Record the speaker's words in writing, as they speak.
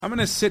I'm going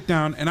to sit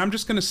down and I'm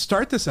just going to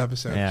start this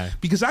episode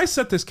because I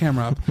set this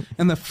camera up.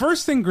 And the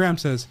first thing Graham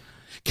says,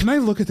 can I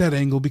look at that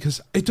angle?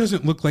 Because it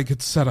doesn't look like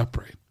it's set up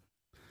right.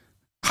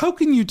 How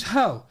can you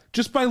tell?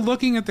 Just by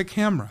looking at the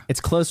camera.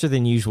 It's closer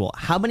than usual.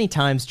 How many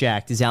times,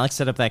 Jack, does Alex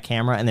set up that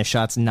camera and the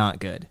shot's not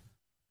good?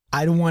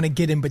 I don't want to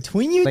get in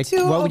between you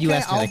two. What would you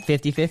ask me, like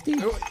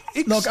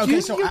 50-50? Look, okay,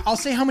 so I'll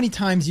say how many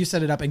times you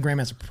set it up and Graham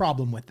has a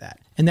problem with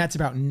that. And that's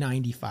about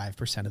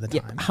 95% of the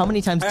time. How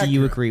many times do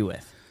you agree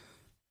with?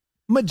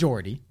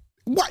 Majority.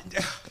 What?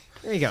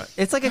 There you go.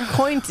 It's like a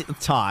coin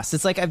toss.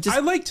 It's like I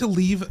like to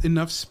leave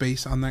enough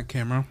space on that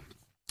camera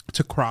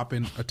to crop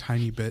in a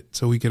tiny bit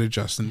so we could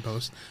adjust in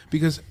post.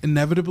 Because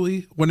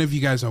inevitably, one of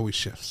you guys always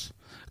shifts.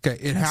 Okay,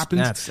 it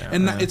happens.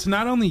 It's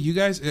not only you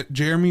guys.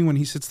 Jeremy, when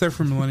he sits there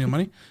for Millennial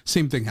Money,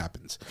 same thing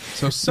happens.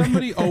 So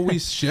somebody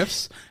always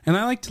shifts, and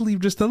I like to leave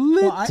just a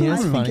little. Well, I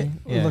think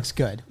it looks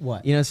good.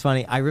 What? You know, it's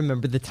funny. I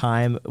remember the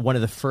time, one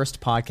of the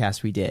first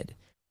podcasts we did,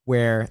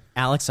 where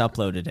Alex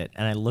uploaded it,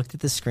 and I looked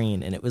at the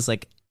screen, and it was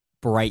like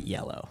bright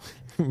yellow.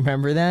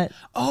 Remember that?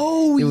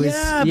 Oh,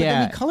 but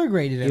then we color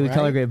graded it, We right?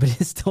 color graded,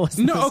 but it still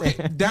wasn't the okay,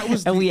 same. that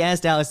was. And we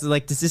asked Alex,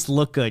 like, does this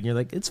look good? And you're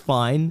like, it's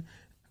fine.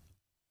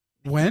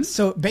 When?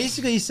 So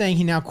basically he's saying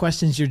he now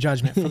questions your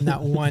judgment from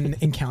that one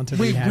encounter.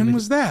 Wait, when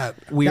was that?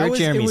 We were at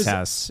Jeremy's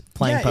house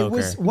playing poker.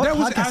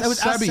 That was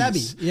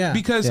Sebi's. Yeah.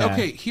 Because,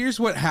 okay, here's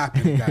what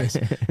happened, guys.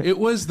 It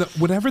was the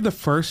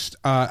first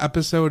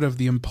episode of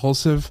The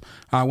Impulsive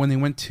when they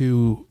went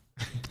to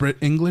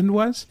England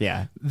was.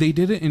 Yeah. They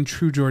did it in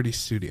True Geordie's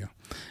studio.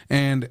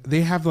 And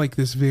they have like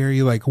this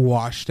very like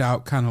washed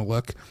out kind of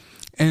look.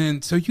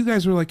 And so you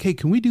guys were like, hey,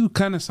 can we do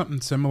kind of something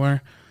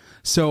similar?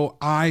 So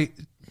I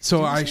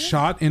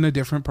shot in a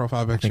different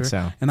profile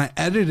picture and I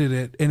edited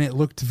it and it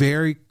looked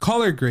very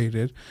color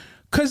graded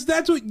because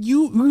that's what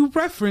you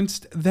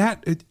referenced.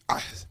 That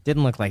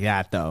didn't look like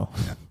that though.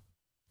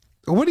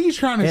 What are you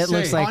trying to say?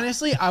 Looks like,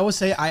 honestly, I will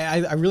say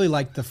I really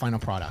liked the final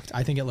product.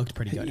 I think it looked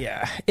pretty good.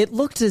 Yeah, it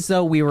looked as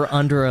though we were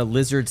under a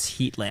lizard's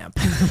heat lamp.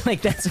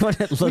 Like that's what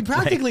it looked like. We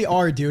practically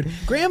are, dude.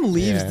 Graham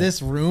leaves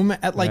this room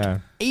at like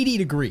 80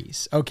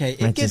 degrees. Okay,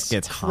 it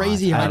gets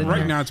crazy hot.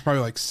 Right now it's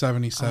probably like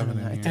 77 in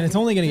here. And it's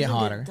only going to get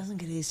hotter. It doesn't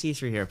get AC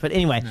through here. But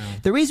anyway,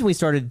 the reason we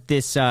started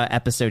this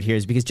episode here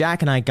is because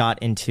Jack and I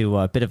got into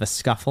a bit of a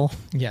scuffle.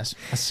 Yes,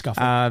 a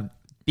scuffle.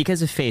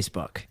 Because of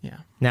Facebook. Yeah.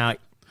 Now,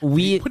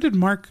 what did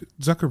Mark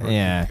Zuckerberg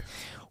do?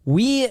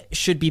 We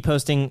should be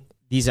posting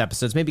these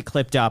episodes, maybe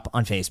clipped up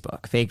on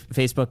Facebook.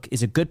 Facebook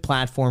is a good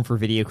platform for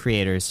video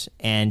creators,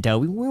 and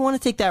we want to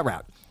take that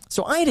route.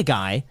 So I had a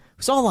guy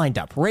who's all lined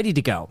up, ready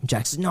to go.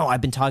 Jack says, no,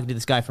 I've been talking to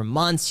this guy for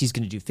months. He's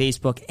going to do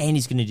Facebook, and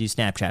he's going to do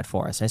Snapchat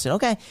for us. And I said,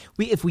 okay,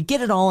 if we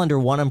get it all under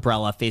one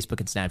umbrella,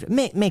 Facebook and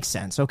Snapchat, makes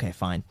sense. Okay,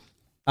 fine.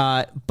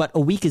 But a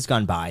week has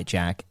gone by,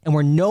 Jack, and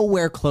we're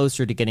nowhere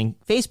closer to getting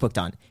Facebook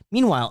done.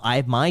 Meanwhile, I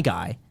have my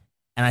guy.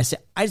 And I said,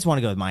 I just want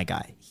to go with my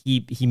guy.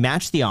 He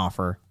matched the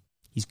offer.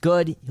 He's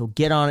good. He'll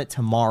get on it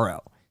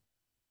tomorrow.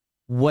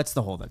 What's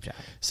the holdup, Jack?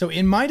 So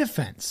in my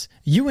defense,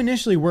 you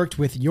initially worked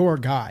with your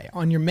guy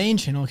on your main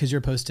channel because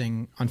you're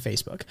posting on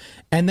Facebook.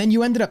 And then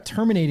you ended up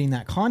terminating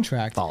that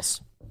contract.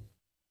 False.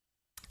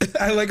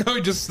 I like how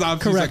he just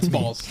stopped. Correct.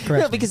 False.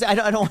 Correct. No, because I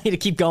don't want you to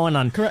keep going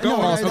on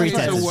false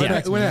pretenses.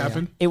 So what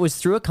happened? It was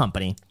through a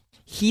company.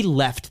 He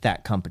left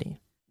that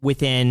company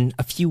within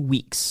a few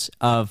weeks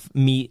of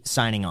me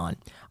signing on.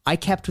 I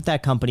kept with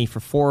that company for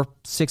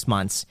 4-6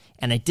 months,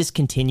 and I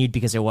discontinued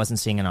because I wasn't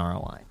seeing an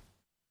ROI.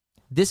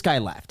 This guy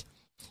left.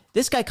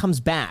 This guy comes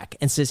back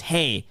and says,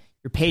 hey,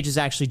 your page is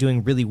actually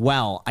doing really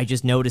well. I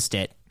just noticed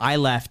it. I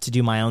left to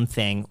do my own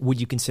thing. Would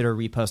you consider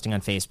reposting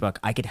on Facebook?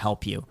 I could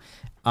help you.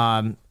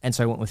 And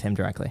so I went with him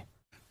directly.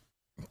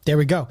 There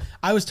we go.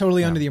 I was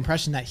totally under the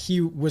impression that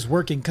he was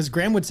working because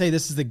Graham would say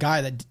this is the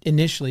guy that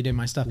initially did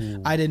my stuff.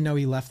 Ooh. I didn't know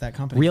he left that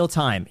company. Real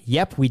time.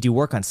 Yep, we do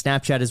work on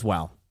Snapchat as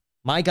well.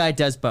 My guy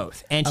does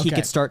both, and he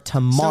could start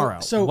tomorrow.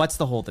 So what's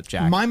the holdup,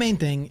 Jack? My main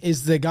thing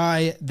is the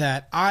guy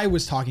that I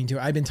was talking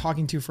to, I've been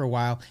talking to for a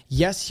while.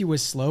 Yes, he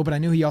was slow, but I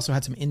knew he also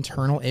had some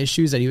internal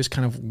issues that he was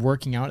kind of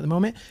working out at the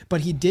moment. But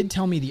he did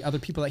tell me the other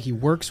people that he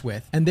works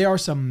with, and they are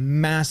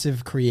some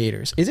massive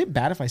creators. Is it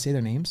bad if I say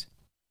their names?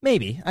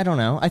 Maybe. I don't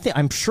know.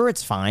 I'm sure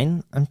it's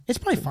fine. It's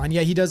probably fine.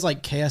 Yeah, he does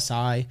like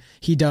KSI.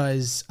 He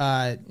does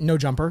No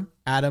Jumper,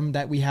 Adam,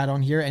 that we had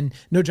on here. And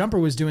No Jumper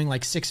was doing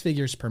like 6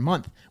 figures per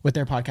month with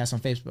their podcast on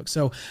Facebook.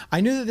 So I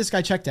knew that this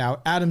guy checked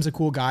out. Adam's a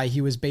cool guy.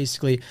 He was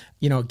basically,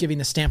 giving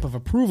the stamp of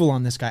approval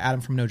on this guy,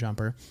 Adam from No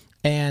Jumper.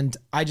 And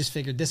I just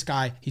figured this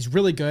guy, he's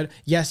really good.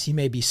 Yes, he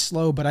may be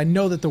slow, but I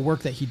know that the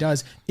work that he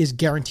does is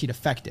guaranteed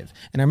effective.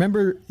 And I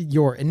remember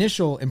your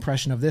initial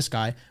impression of this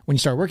guy when you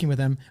started working with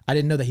him. I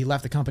didn't know that he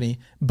left the company,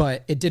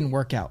 but it didn't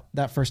work out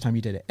that first time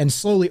you did it. And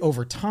slowly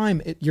over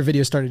time, your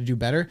videos started to do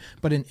better.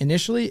 But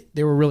initially,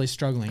 they were really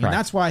struggling. Correct. And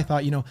that's why I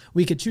thought,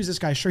 we could choose this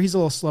guy. Sure, he's a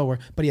little slower,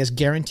 but he has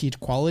guaranteed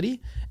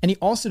quality. And he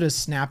also does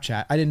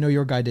Snapchat. I didn't know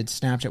your guy did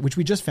Snapchat, which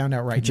we just found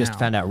out right now. Just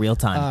found out real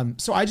time.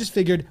 So I just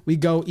figured we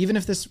go, even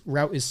if this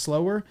route is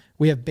slower,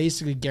 we have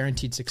basically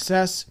guaranteed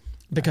success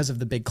because of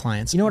the big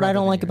clients. You know what I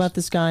don't like about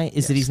this guy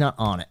is that he's not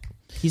on it.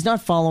 He's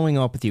not following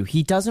up with you.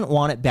 He doesn't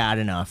want it bad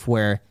enough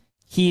where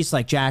he's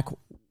like, Jack,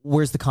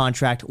 where's the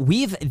contract?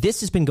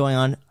 This has been going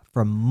on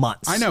for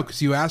months. I know,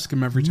 because you ask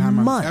him every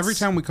time. Every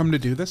time we come to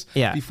do this,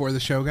 before the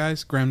show,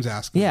 guys, Graham's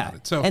asking about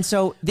it.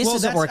 So this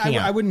isn't working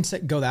out. I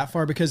wouldn't go that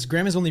far because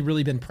Graham has only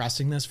really been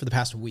pressing this for the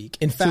past week.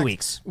 In fact, 2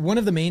 weeks. One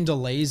of the main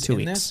delays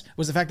in this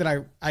was the fact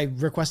that I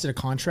requested a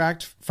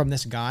contract from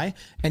this guy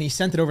and he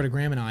sent it over to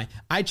Graham and I.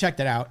 I checked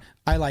it out.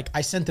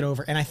 I sent it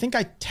over and I think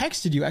I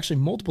texted you actually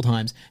multiple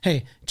times.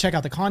 Hey, check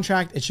out the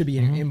contract. It should be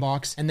in your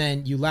inbox. And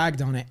then you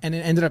lagged on it and it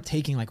ended up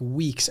taking like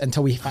weeks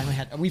until we finally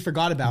we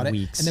forgot about it.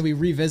 And then we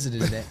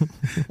revisited it.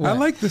 I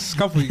like the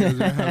scuffle you guys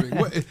are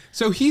having.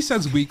 So he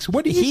says weeks.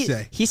 What did he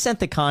say? He sent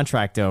the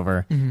contract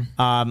over.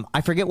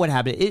 I forget what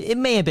happened. It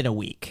may have been a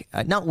week,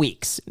 not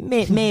weeks.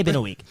 May have been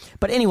a week.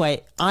 But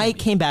anyway, I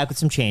came back with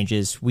some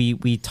changes.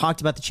 We talked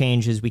about the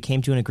changes. We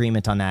came to an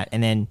agreement on that.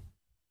 And then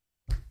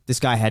this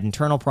guy had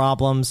internal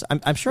problems.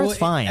 I'm sure it's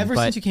fine. Ever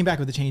since you came back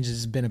with the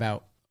changes,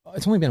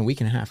 it's only been a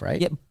week and a half,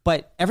 right? Yeah,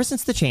 but ever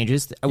since the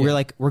changes, we're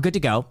like, we're good to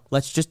go.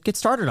 Let's just get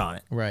started on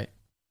it. Right.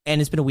 And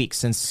it's been a week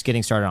since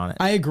getting started on it.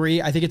 I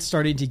agree. I think it's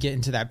starting to get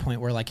into that point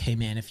where like, hey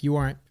man, if you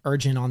aren't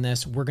urgent on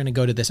this, we're going to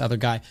go to this other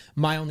guy.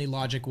 My only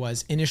logic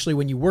was initially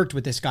when you worked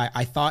with this guy,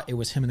 I thought it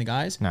was him and the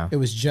guys. No. It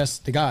was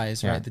just the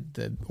guys, right?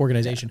 The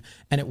organization.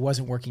 And it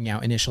wasn't working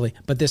out initially.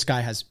 But this guy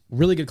has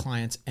really good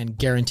clients and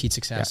guaranteed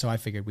success. So I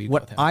figured we'd go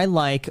with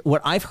him.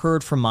 What I've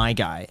heard from my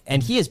guy,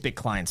 and he has big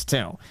clients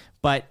too,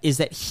 but is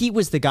that he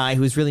was the guy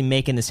who was really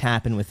making this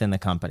happen within the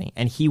company.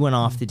 And he went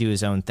off to do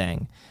his own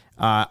thing.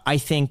 I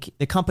think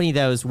the company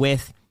that I was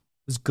with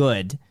was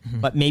good,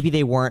 but maybe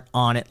they weren't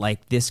on it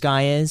like this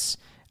guy is.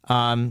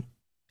 And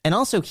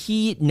also,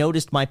 he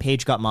noticed my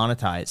page got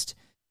monetized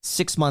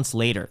 6 months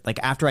later. Like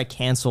after I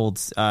canceled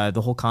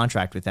the whole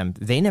contract with them,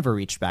 they never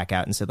reached back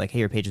out and said like, "Hey,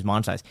 your page is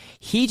monetized."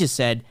 He just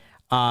said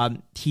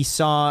he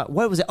saw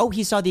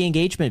he saw the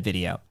engagement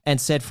video and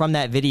said from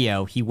that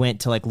video he went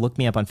to like look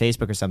me up on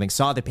Facebook or something,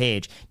 saw the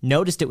page,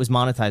 noticed it was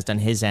monetized on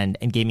his end,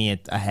 and gave me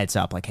a heads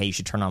up like, "Hey, you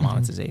should turn on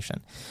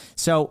monetization."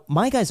 So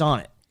my guy's on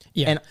it.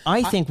 Yeah. And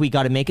I think we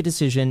got to make a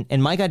decision.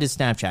 And my guy did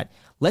Snapchat.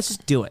 Let's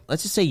just do it.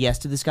 Let's just say yes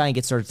to this guy and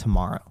get started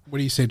tomorrow. What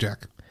do you say,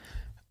 Jack?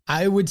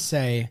 I would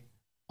say,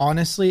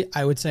 honestly,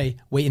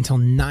 wait until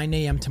 9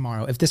 a.m.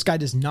 tomorrow. If this guy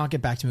does not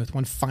get back to me with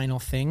one final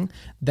thing,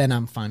 then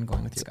I'm fine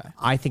going with this guy.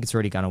 I think it's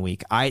already gone a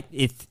week.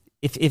 If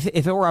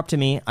it were up to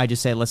me, I'd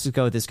just say, let's just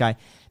go with this guy.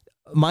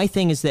 My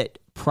thing is that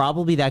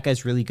probably that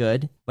guy's really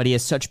good, but he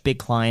has such big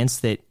clients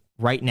that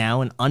right now,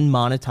 an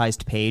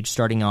unmonetized page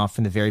starting off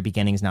from the very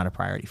beginning is not a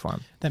priority for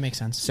him. That makes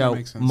sense. So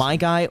my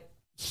guy,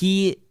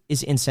 he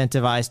is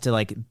incentivized to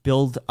like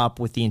build up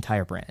with the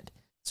entire brand.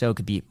 So it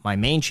could be my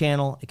main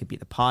channel. It could be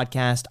the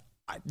podcast.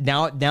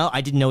 Now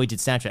I didn't know he did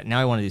Snapchat. Now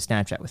I want to do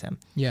Snapchat with him.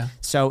 Yeah.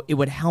 So it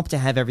would help to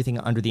have everything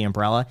under the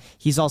umbrella.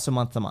 He's also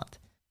month to month.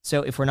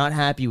 So if we're not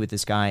happy with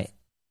this guy,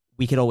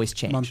 we could always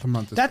change. Month to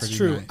month is That's pretty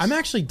true. nice. I'm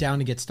actually down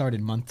to get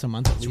started month to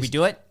month. Should we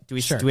do it? Do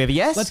we have a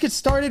yes? Let's get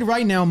started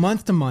right now,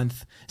 month to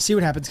month. See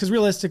what happens. Because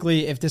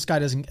realistically, if this guy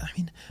doesn't,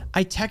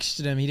 I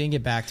texted him. He didn't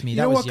get back to me. You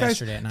that know was what, guys?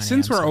 yesterday at 9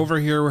 Since a.m., we're over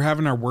here, we're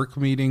having our work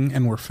meeting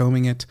and we're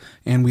filming it,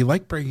 and we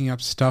like bringing up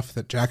stuff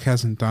that Jack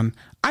hasn't done.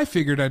 I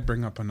figured I'd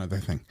bring up another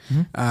thing.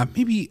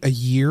 Maybe a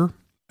year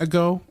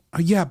ago.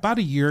 About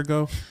a year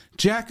ago.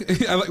 Jack,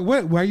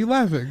 what? Why are you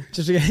laughing?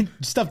 Just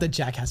stuff that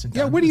Jack hasn't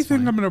done. Yeah, what do you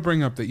think I'm going to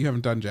bring up that you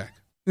haven't done, Jack?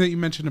 That you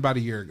mentioned about a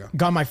year ago.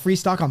 Got my free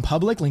stock on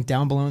Public, link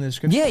down below in the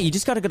description. Yeah, you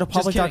just got to go to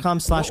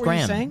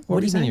public.com/Graham. What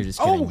were you saying? You're just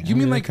kidding? Oh, you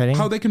mean like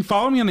how they can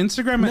follow me on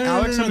Instagram at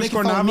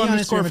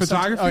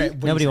Alex_Nava_photography?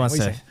 Right, Nobody wants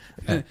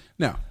to.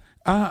 No.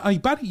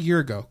 About a year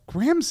ago,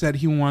 Graham said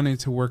he wanted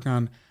to work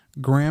on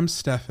Graham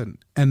Stefan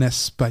en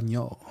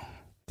Espanol.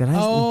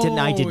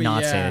 I did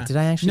not say that. Did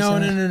I actually say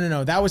that?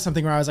 No. That was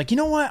something where I was like, you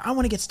know what? I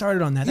want to get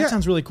started on that. That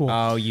sounds really cool.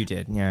 Oh, you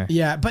did. Yeah.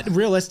 Yeah, but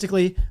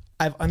realistically,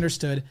 I've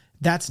understood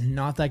that's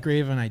not that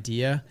great of an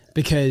idea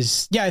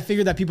because, I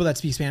figured that people that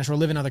speak Spanish or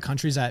live in other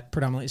countries that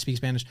predominantly speak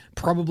Spanish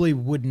probably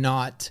would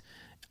not.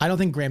 I don't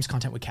think Graham's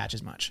content would catch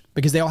as much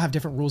because they all have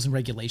different rules and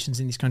regulations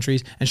in these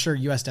countries. And sure,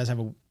 US does have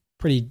a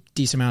pretty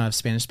decent amount of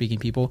Spanish speaking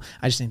people.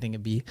 I just didn't think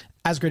it'd be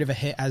as great of a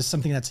hit as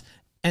something that's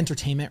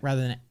entertainment rather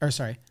than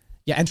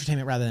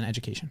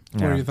education.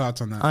 What are your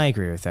thoughts on that? I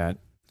agree with that.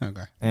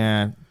 Okay.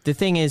 Yeah. The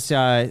thing is,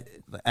 I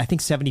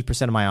think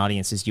 70% of my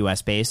audience is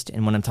U.S. based,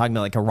 and when I'm talking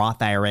about like a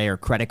Roth IRA or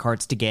credit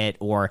cards to get,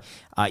 or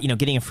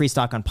getting a free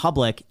stock on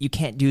Public, you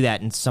can't do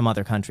that in some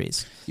other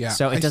countries. Yeah.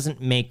 So it doesn't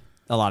make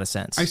a lot of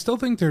sense. I still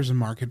think there's a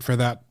market for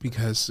that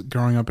because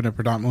growing up in a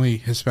predominantly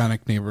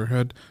Hispanic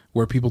neighborhood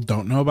where people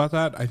don't know about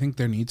that, I think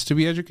there needs to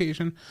be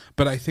education.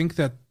 But I think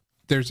that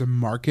there's a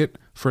market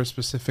for a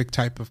specific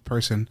type of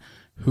person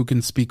who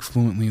can speak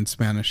fluently in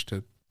Spanish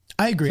to.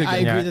 I agree. I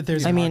agree that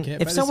there's a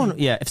market. If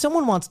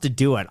someone wants to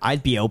do it,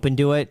 I'd be open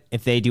to it.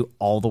 If they do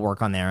all the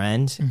work on their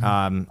end,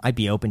 I'd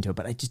be open to it.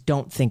 But I just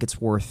don't think it's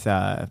worth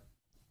the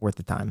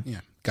time. Yeah,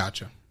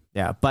 gotcha.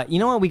 Yeah, but you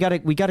know what? We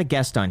got a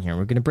guest on here.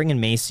 We're going to bring in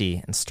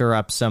Macy and stir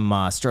up some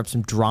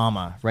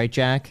drama, right,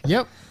 Jack?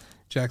 Yep.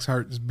 Jack's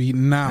heart is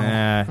beating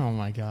now. Oh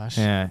my gosh.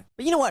 Yeah.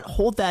 But you know what?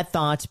 Hold that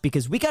thought,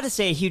 because we got to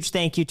say a huge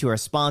thank you to our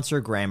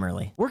sponsor,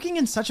 Grammarly. Working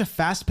in such a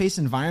fast-paced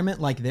environment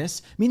like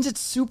this means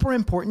it's super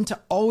important to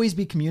always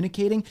be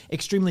communicating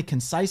extremely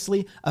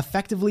concisely,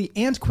 effectively,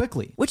 and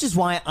quickly. Which is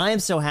why I am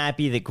so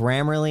happy that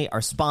Grammarly,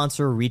 our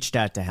sponsor, reached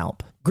out to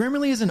help.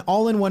 Grammarly is an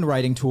all-in-one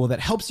writing tool that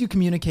helps you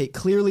communicate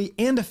clearly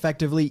and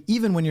effectively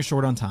even when you're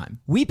short on time.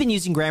 We've been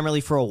using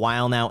Grammarly for a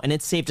while now, and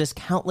it's saved us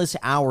countless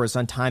hours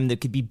on time that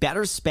could be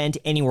better spent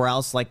anywhere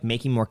else, like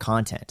making more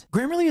content.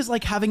 Grammarly is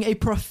like having a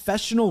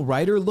professional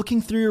writer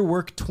looking through your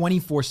work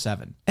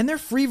 24/7. And their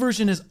free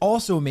version is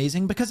also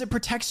amazing because it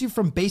protects you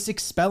from basic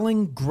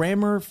spelling,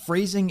 grammar,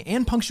 phrasing,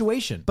 and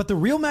punctuation. But the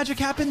real magic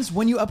happens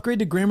when you upgrade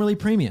to Grammarly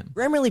Premium.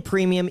 Grammarly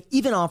Premium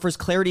even offers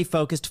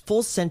clarity-focused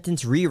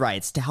full-sentence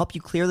rewrites to help you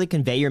clearly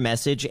convey your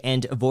message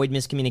and avoid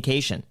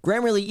miscommunication.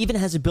 Grammarly even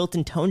has a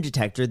built-in tone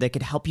detector that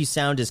could help you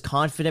sound as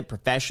confident,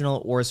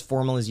 professional, or as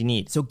formal as you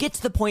need. So get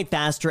to the point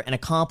faster and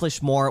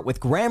accomplish more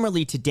with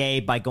Grammarly today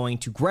by going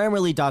to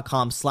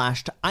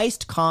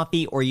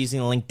Grammarly.com/icedcoffee or using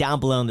the link down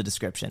below in the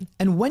description.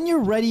 And when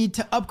you're ready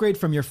to upgrade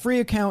from your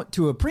free account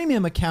to a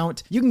premium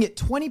account, you can get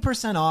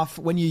 20% off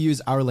when you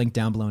use our link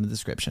down below in the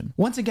description.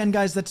 Once again,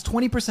 guys, that's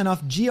 20%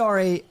 off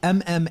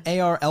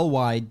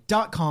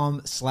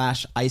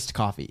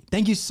GRAMMARLY.com/icedcoffee.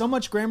 Thank you so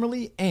much,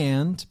 Grammarly,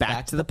 and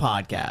Back to the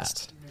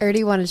podcast. I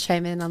already want to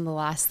chime in on the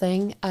last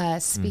thing.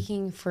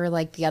 Speaking for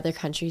like the other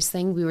countries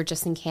thing, we were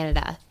just in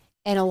Canada,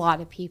 and a lot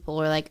of people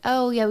were like,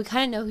 "Oh yeah, we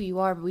kind of know who you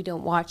are, but we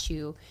don't watch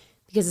you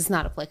because it's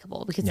not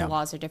applicable because the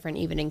laws are different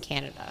even in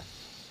Canada."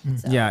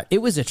 So. Yeah,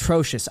 it was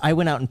atrocious. I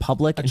went out in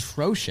public and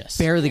atrocious.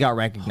 barely got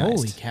recognized.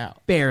 Holy cow.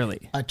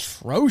 Barely.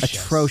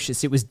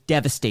 Atrocious. It was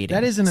devastating.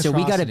 That is an So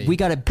atrocity. we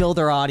got to build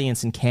our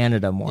audience in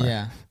Canada more.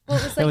 Yeah. Well,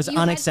 it was, like, was you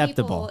had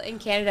unacceptable. people in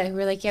Canada who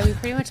were like, "Yeah, we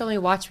pretty much only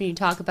watch when you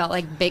talk about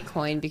like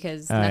Bitcoin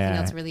because nothing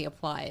else really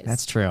applies."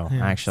 That's true,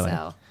 actually.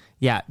 So.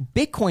 Yeah,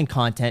 Bitcoin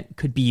content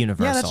could be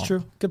universal. Yeah, that's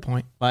true. Good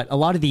point. But a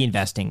lot of the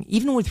investing,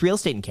 even with real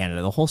estate in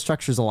Canada, the whole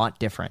structure is a lot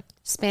different.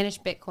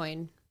 Spanish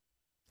Bitcoin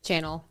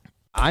channel.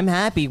 I'm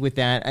happy with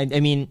that.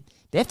 I mean,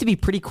 they have to be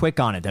pretty quick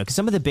on it, though, because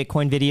some of the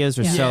Bitcoin videos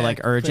are so like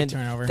urgent.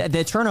 turnover.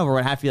 The turnover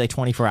would have to be like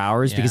 24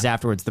 hours because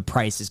afterwards the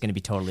price is going to be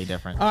totally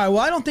different. All right,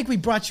 well, I don't think we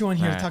brought you on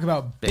here to talk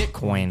about Bitcoin.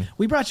 Bitcoin.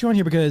 We brought you on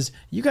here because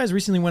you guys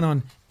recently went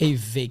on a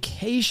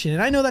vacation.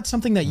 And I know that's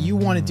something that you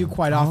want to do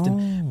quite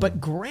often.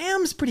 But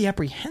Graham's pretty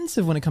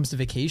apprehensive when it comes to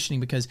vacationing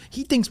because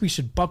he thinks we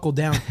should buckle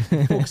down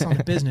and focus on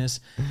the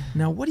business.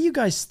 Now, what do you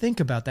guys think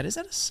about that? Is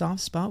that a soft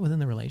spot within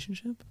the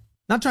relationship?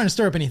 Not trying to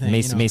stir up anything.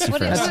 Macy, Macy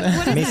What first. does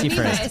Macy that mean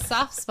by first. a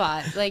soft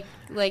spot? Like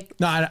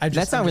No, I just,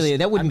 That's not really.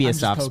 That wouldn't be a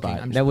soft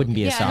spot. That wouldn't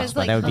be a Yeah, soft it's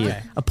spot. like- That would be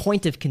Okay. a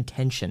point of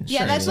contention.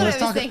 Yeah, that's what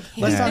I was thinking.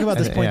 Let's talk about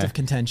this point Yeah. of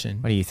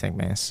contention. What do you think,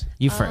 Mace?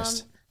 You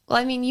first. Well,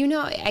 I mean, you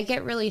know, I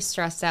get really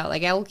stressed out.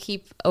 Like, I will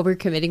keep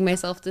overcommitting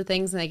myself to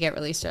things, and I get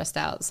really stressed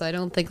out. So I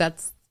don't think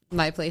that's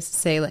my place to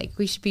say, like,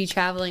 we should be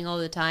traveling all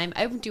the time.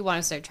 I do want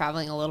to start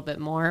traveling a little bit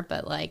more,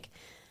 but, like,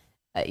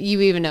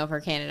 you even know for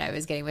Canada, I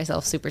was getting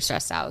myself super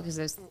stressed out because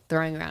I was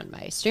throwing around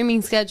my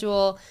streaming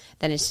schedule.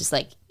 Then it's just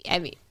like, I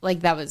mean, like,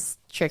 that was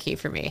tricky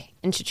for me.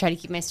 And to try to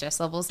keep my stress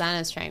levels down, I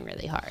was trying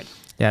really hard.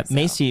 Yeah,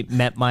 Macy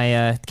met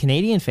my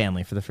Canadian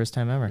family for the first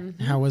time ever.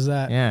 How was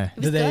that? Yeah.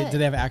 was Do they good. do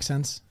they have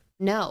accents?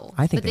 No,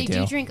 I think but they they do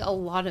do. drink a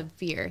lot of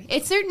beer.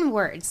 It's certain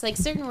words, like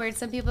certain words.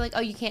 Some people are like,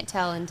 oh, you can't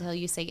tell until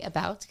you say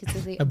about because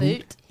they say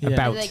about. Yeah.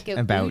 About. They like go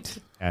About. out.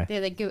 Yeah. They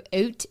like go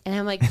out, and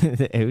I'm like,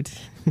 The out.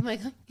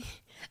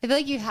 I feel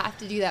like you have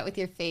to do that with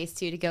your face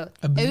too to go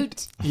About.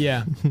 out,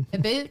 Yeah.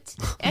 about,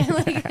 and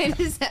like I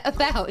just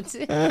about.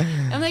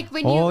 I'm like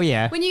when you Oh,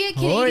 yeah. when you get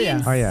Oh, yeah.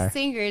 Canadian Oh, yeah.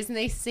 singers and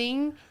they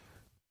sing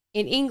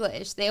in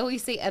English, they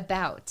always say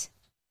about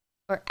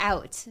or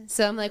out.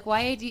 So I'm like,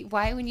 why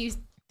when you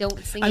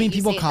don't sing? I mean, it,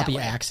 you people say it that copy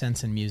way?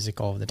 accents in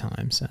music all the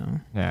time. So,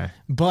 Yeah.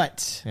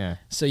 but Yeah.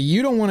 so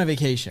you don't want a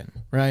vacation,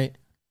 right?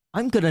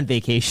 I'm good on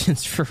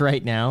vacations for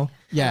right now.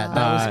 Yeah.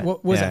 That was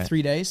what was yeah. it?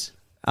 3 days?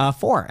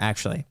 4,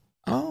 actually.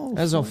 Oh,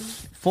 That was a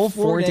full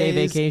 4-day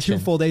days, vacation.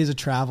 2 full days of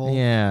travel.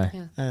 Yeah.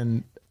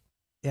 And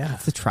yeah.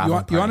 It's the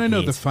travel. You want to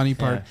know the funny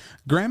part?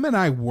 Graham and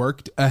I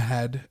worked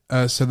ahead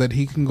so that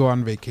he can go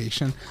on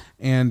vacation,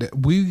 and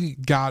we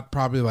got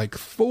probably like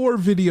 4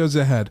 videos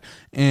ahead.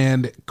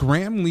 And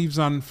Graham leaves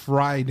on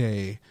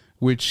Friday,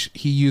 which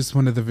he used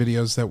one of the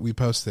videos that we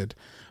posted.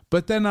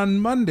 But then on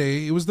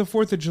Monday, it was the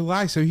 4th of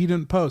July, so he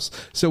didn't post.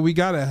 So we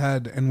got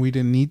ahead, and we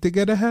didn't need to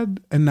get ahead,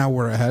 and now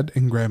we're ahead,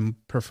 and Graham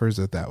prefers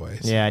it that way.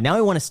 So. Yeah. Now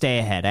I want to stay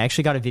ahead. I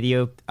actually got a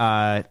video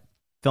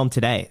filmed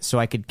today, so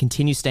I could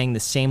continue staying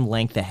the same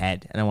length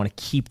ahead, and I want to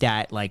keep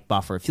that like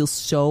buffer. It feels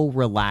so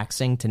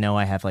relaxing to know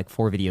I have like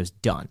 4 videos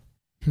done.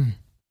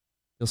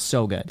 Feels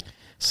so good.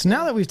 So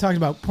now that we've talked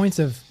about points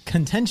of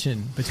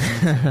contention between you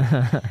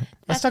two,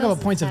 let's talk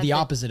about points of the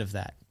opposite of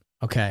that.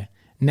 Okay.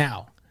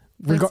 Now,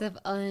 Points of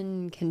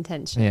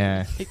uncontention.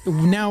 Yeah.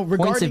 Now, Points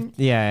regarding of,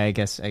 yeah, I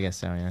guess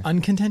so, yeah.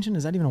 uncontention,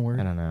 is that even a word?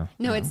 I don't know.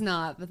 No, it's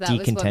not, but that was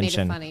what made it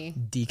Decontention. funny.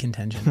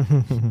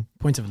 Decontention.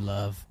 Points of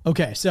love.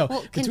 Okay, so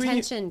Well,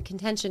 contention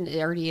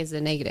already is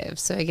a negative,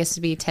 so I guess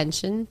to be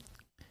tension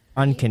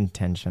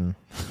Uncontention.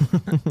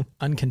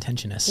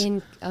 uncontentionous.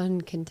 in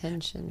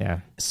uncontention. Yeah.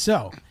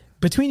 So,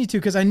 between you two,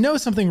 because I know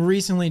something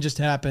recently just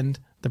happened,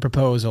 the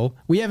proposal.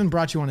 We haven't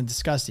brought you on and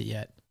discussed it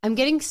yet. I'm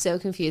getting so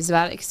confused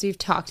about it because we've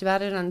talked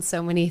about it on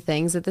so many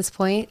things at this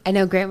point. I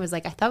know Graham was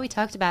like, I thought we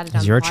talked about it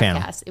on the your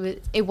podcast. channel.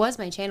 It was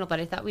my channel, but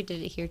I thought we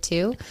did it here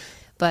too.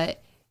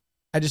 But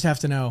I just have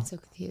to know, I'm so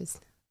confused.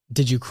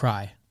 did you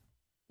cry?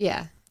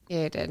 Yeah,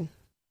 I did.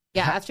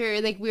 Yeah, after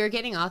like we were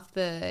getting off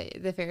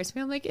the Ferris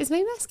wheel, I'm like, is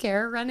my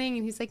mascara running?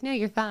 And he's like, no,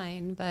 you're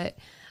fine. But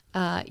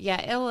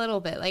yeah, a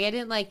little bit. Like I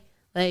didn't like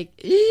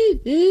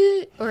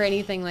or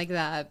anything like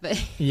that.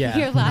 But Yeah,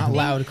 you're not laughing.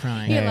 loud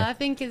crying. You're Yeah.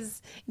 laughing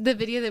because the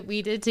video that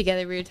we did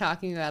together, we were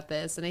talking about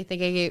this, and I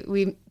think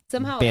we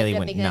somehow Bailey ended up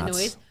went making nuts.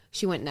 that noise.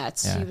 She went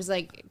nuts. Yeah. She was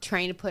like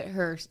trying to put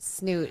her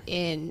snoot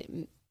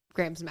in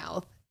Graham's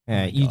mouth.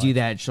 Yeah, you do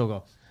that, she'll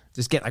go,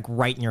 just get like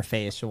right in your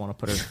face. She'll want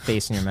to put her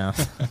face in your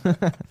mouth.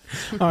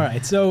 All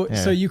right, so Yeah.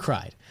 so you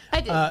cried. I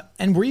did.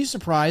 And were you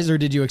surprised or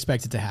did you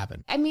expect it to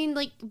happen? I mean,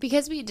 like,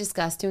 because we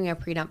discussed doing a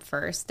prenup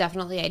first,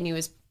 definitely I knew it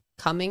was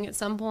coming at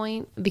some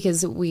point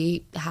because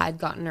we had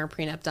gotten our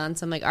prenup done.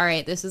 So I'm like, all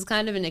right, this is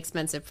kind of an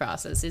expensive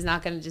process. He's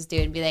not going to just do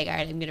it and be like, all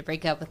right, I'm going to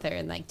break up with her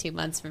in like 2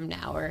 months from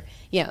now, or,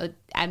 you know,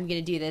 I'm going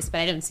to do this,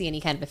 but I don't see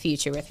any kind of a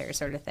future with her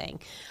sort of thing.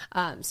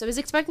 So I was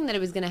expecting that it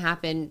was going to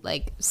happen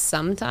like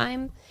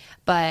sometime,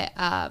 but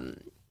I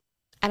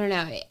don't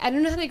know. I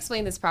don't know how to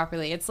explain this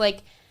properly. It's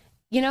like,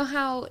 you know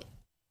how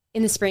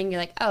in the spring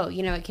you're like, oh,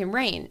 you know, it can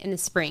rain in the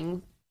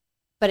spring,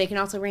 but it can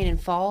also rain in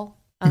fall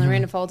on a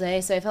random fall day.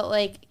 So I felt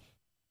like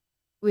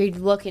we'd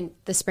look in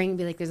the spring and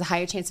be like, there's a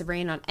higher chance of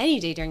rain on any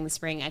day during the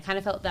spring. I kind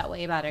of felt that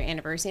way about our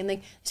anniversary. And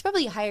like, there's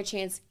probably a higher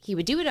chance he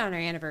would do it on our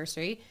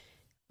anniversary,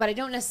 but I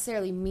don't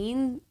necessarily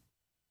mean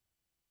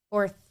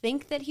or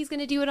think that he's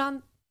going to do it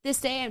on this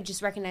day. I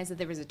just recognize that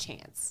there was a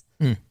chance.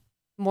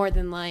 More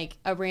than like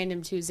a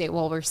random Tuesday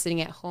while we're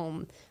sitting at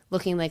home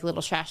looking like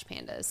little trash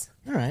pandas.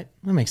 All right,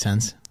 that makes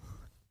sense.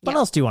 What Yeah.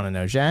 else do you want to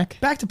know, Jack?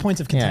 Back to points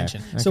of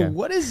contention. Yeah, So okay.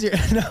 what is your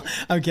no,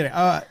 I'm kidding.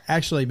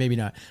 Actually maybe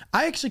not.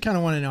 I actually kind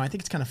of want to know. I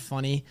think it's kind of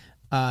funny.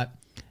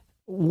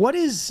 What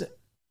is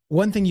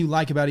one thing you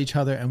like about each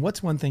other and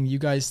what's one thing you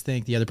guys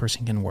think the other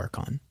person can work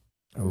on?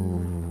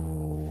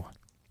 Ooh.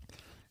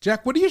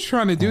 Jack, what are you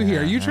trying to do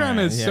here? Are you trying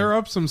to yeah. stir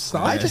up some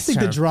stuff? I just think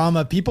the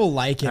drama, people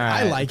like it. All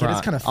I right, like it.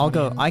 It's kind of funny. I'll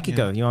go. I could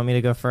go. You want me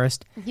to go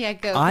first? Yeah,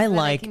 go. 'cause I then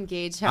like. I can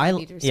gauge how I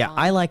need to respond. yeah,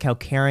 I like how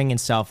caring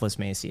and selfless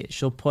Macy is.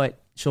 She'll put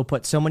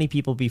so many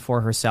people before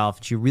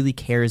herself. She really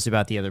cares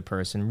about the other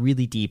person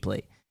really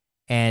deeply,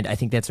 and I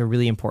think that's a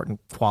really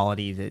important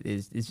quality that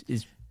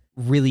is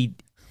really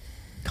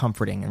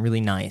comforting and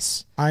really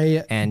nice.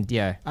 And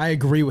yeah, I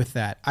agree with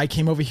that. I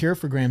came over here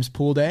for Graham's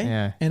pool day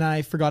Yeah. and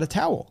I forgot a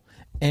towel.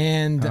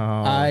 And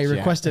I Jack.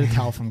 requested a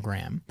towel from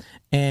Graham.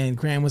 And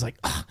Graham was like,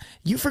 oh,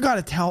 you forgot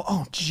a towel?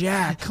 Oh,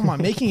 Jack, come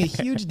on, making a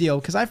huge deal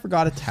because I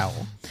forgot a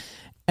towel.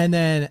 And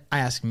then I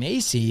asked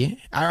Macy,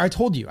 I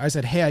told you, I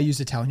said, hey, I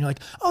used a towel. And you're like,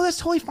 oh, that's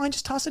totally fine.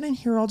 Just toss it in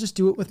here. I'll just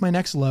do it with my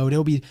next load.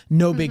 It'll be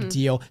no big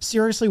deal.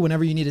 Seriously,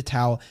 whenever you need a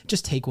towel,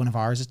 just take one of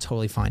ours. It's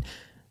totally fine.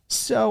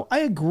 So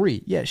I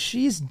agree. Yeah,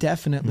 she's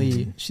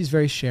definitely, she's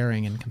very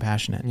sharing and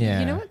compassionate. yeah.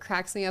 You know what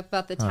cracks me up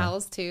about the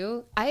towels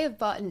too? I have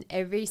bought in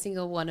every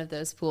single one of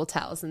those pool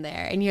towels in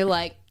there, and you're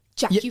like,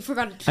 Jack, you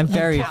forgot to. I'm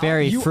very, towel.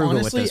 very You frugal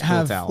with honestly those pool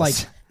have towels. like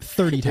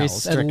 30 Very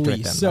towels at strict with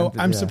least. them. So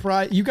I'm Yeah.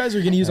 surprised. You guys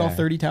are going to use all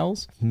 30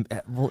 towels?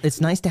 Well, it's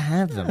nice to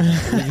have them.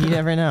 You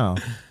never know.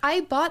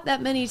 I bought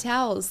that many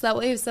towels. That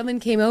way, if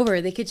someone came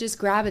over, they could just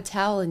grab a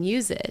towel and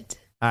use it.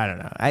 I don't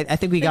know. I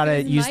think we got to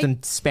Because use my-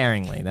 them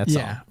sparingly. That's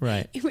Yeah,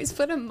 right. It was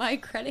put on my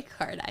credit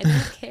card. I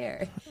don't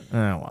care. all.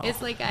 Oh, well.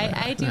 It's like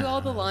I do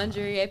all the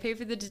laundry. I pay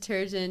for the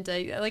detergent.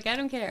 I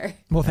don't care.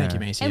 Well, thank you,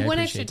 Macy. And I one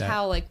extra appreciate that.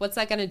 towel, like, what's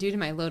that going to do to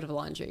my load of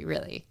laundry?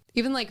 Really?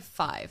 Even like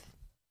 5.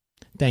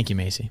 Thank you,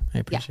 Macy. I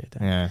appreciate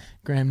that. Yeah.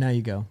 Graham, now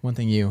you go. One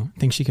thing you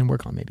think she can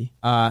work on, maybe.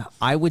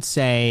 I would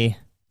say,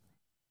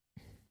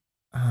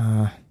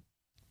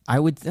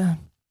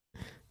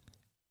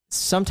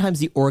 sometimes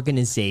the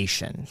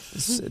organization.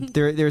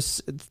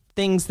 There's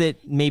things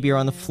that maybe are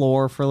on the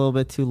floor for a little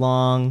bit too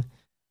long.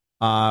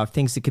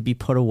 Things that could be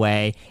put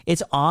away.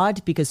 It's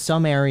odd because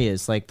some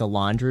areas, like the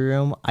laundry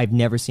room, I've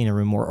never seen a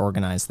room more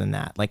organized than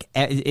that. Like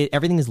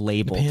everything is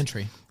labeled.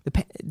 Pantry.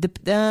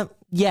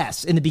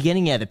 Yes, in the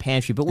beginning, yeah, the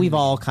pantry, but we've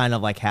all kind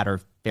of like had our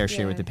fair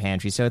share with Yeah. the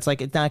pantry, so it's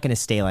like it's not going to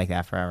stay like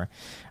that forever.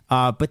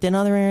 But then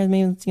other areas,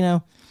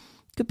 maybe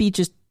could be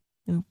just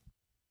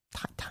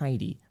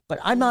tidy. But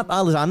I'm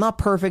not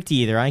perfect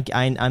either.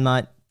 I'm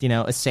not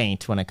a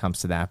saint when it comes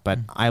to that. But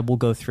I will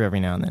go through every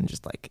now and then,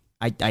 just like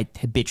I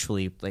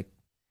habitually like.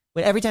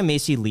 Every time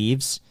Macy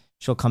leaves,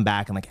 she'll come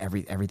back and like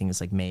everything is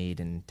like made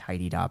and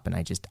tidied up, and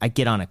I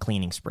get on a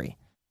cleaning spree.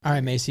 All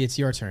right, Macy, it's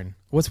your turn.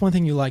 What's one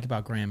thing you like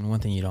about Graham and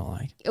one thing you don't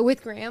like?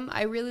 With Graham,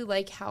 I really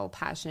like how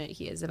passionate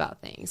he is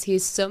about things. He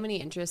has so many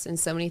interests and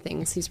so many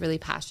things he's really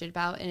passionate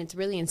about, and it's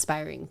really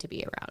inspiring to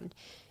be around.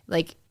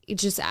 Like,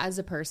 just as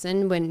a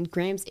person, when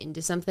Graham's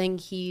into something,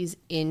 he's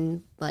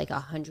in like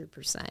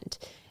 100%.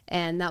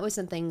 And that was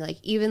something like,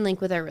 even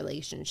like with our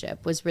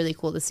relationship, was really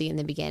cool to see in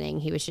the beginning.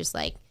 He was just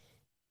like,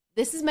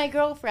 this is my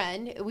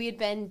girlfriend. We had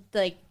been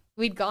like,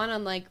 we'd gone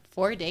on like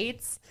 4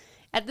 dates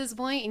at this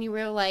point, and you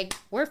were like,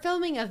 we're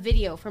filming a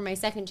video for my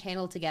second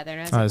channel together.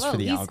 And I was like, it's whoa, for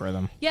the he's-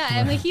 algorithm. Yeah,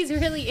 and like he's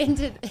really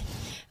into,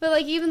 but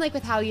like even like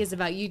with how he is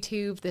about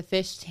YouTube, the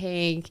fish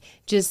tank,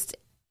 just,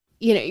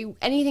 you know,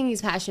 anything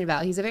he's passionate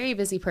about. He's a very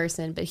busy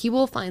person, but he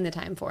will find the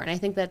time for it. And I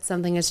think that's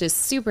something that's just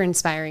super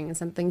inspiring and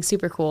something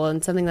super cool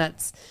and something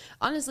that's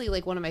honestly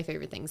like one of my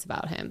favorite things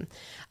about him.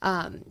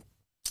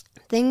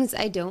 Things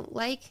I don't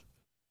like,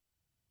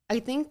 I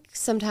think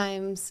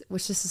sometimes,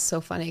 which this is so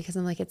funny because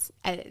I'm like, it's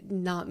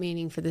not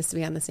meaning for this to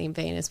be on the same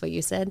vein as what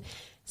you said.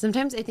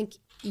 Sometimes I think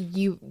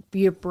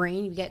your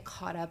brain, you get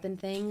caught up in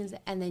things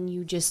and then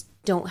you just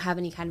don't have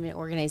any kind of an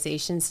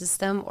organization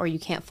system, or you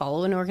can't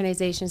follow an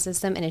organization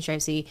system, and it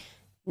drives you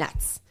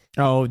nuts.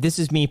 Oh, this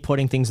is me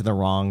putting things in the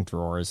wrong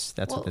drawers.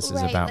 That's what this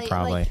is about,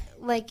 probably.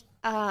 Like,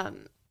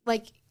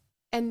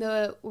 and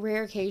the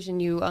rare occasion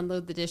you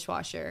unload the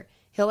dishwasher,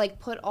 he'll like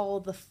put all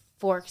the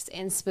forks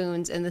and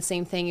spoons in the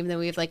same thing, even though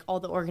we have like all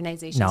the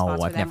organization spots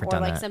for I've them. never Or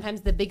done like that.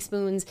 sometimes the big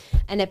spoons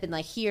end up in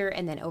like here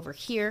and then over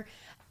here.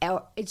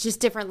 It's just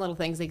different little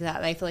things like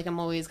that. I feel like I'm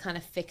always kind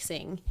of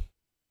fixing,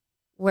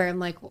 where I'm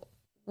like,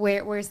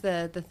 where's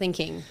the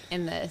thinking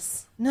in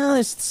this? No,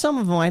 there's some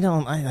of them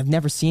I've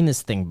never seen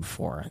this thing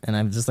before, and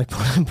I'm just like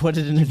put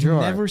it in a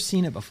drawer. Never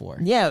seen it before.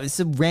 Yeah, it's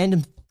some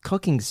random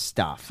cooking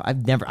stuff.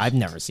 I've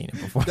never seen it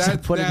before. So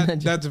put it in a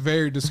That's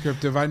very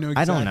descriptive. I know I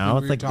exactly don't know. what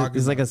It's you're like talking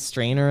it's like a about.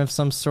 strainer of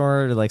some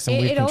sort, or like some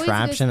weird It always goes to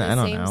contraption. the I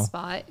don't same know.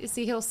 spot.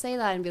 See, he'll say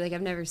that and be like,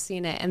 I've never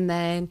seen it, and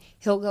then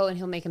he'll go and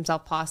he'll make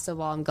himself pasta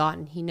while I'm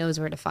gone. He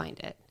knows where to find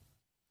it.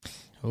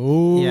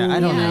 Oh, Yeah, I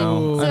don't Yeah.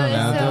 know. So- I don't know.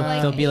 so, They'll,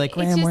 like, they'll be like, it's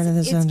Graham, where just- did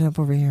this it's- end up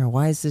over here?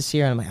 Why is this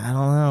here? And I'm like, I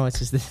don't know. It's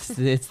just this.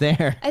 It's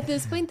there. At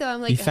this point, though,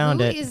 I'm like, You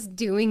found who it. is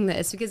doing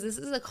this? Because this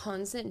is a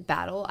constant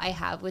battle I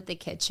have with the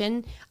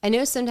kitchen. I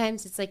know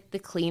sometimes it's like the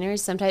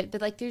cleaners, sometimes,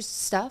 but like there's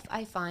stuff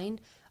I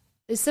find.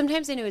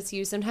 Sometimes I know it's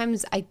you.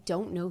 Sometimes I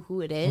don't know who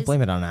it is.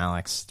 Blame it on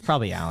Alex. It's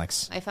probably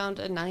Alex. I found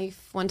a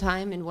knife one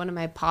time in one of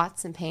my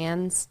pots and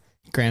pans.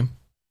 Graham.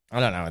 I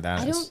don't know what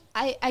that is.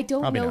 I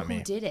don't Probably know not who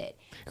me. did it.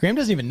 Graham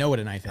doesn't even know what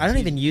a knife is. I don't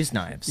even use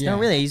knives. Yeah. No,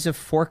 really. I use a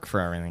fork for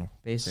everything,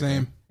 basically.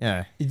 Same.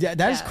 Yeah.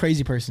 That is Yeah.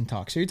 crazy person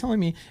talk. So you're telling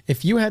me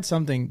if you had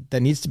something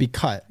that needs to be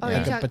cut, Oh, like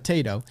you a talk-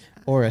 potato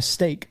or a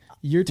steak,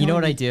 you're You telling know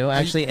what me I do?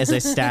 Actually, as I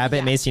stab it,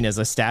 Yeah. Macy knows,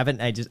 I stab it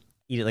and I just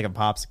eat it like a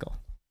popsicle.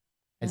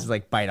 I just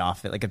like bite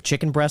off it. Like a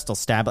chicken breast, I'll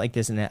stab it like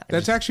this and then I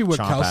That's just actually what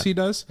chomp Kelsey at it.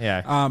 does.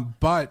 Yeah.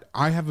 But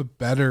I have a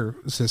better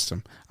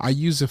system. I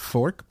use a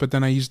fork, but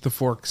then I use the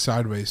fork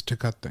sideways to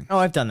cut things. Oh,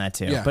 I've done that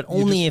too. Yeah, but you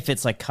only if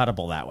it's like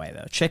cuttable that way,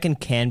 though. Chicken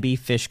can be,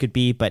 fish could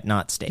be, but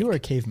not steak. You are a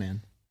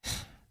caveman.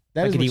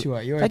 That I is could what eat, you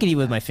are. You if are. I could eat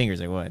with my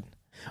fingers, I would.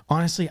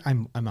 Honestly,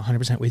 I'm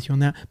 100% with you on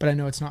that, but I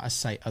know it's not a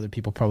sight other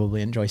people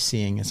probably enjoy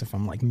seeing as if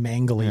I'm like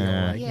mangly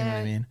or like, you know what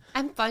I mean?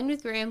 I'm fine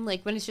with Graham,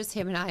 like when it's just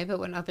him and I, but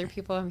when other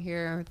people I'm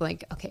here are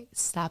like, okay,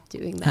 stop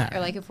doing that. Or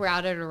like if we're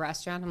out at a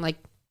restaurant, I'm like,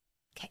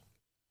 okay,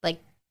 like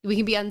we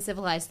can be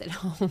uncivilized at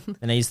home.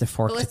 And I use the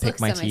fork But to let's pick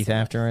look my teeth semi-civilized.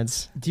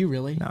 afterwards. Do you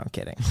really? No, I'm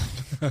kidding.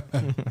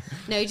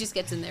 No, he just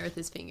gets in there with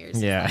his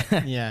fingers. Yeah.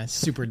 Yeah,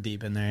 super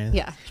deep in there.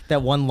 Yeah.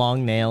 That one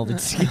long nail that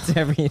just gets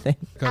everything.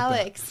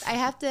 Alex, I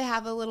have to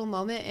have a little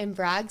moment and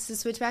brag. So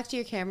switch back to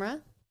your camera.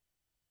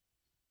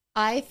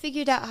 I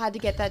figured out how to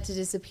get that to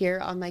disappear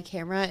on my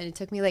camera, and it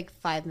took me like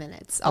 5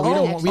 minutes. Oh, we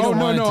don't want- we don't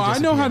want it to I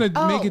know how to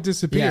disappear. make it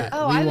disappear. Yeah.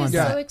 Oh, We I was want so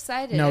that.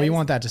 excited. No, I we was-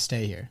 want that to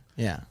stay here.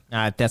 Yeah.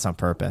 That's on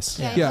purpose.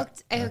 Yeah, Yeah.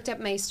 I hooked up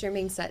my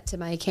streaming set to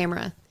my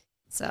camera,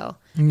 so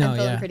No, I'm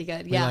feeling yeah. pretty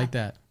good. We Yeah, like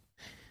that.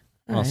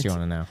 What else do you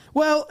Alright. want to know?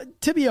 Well,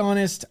 to be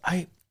honest,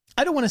 I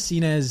don't want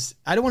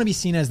to be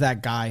seen as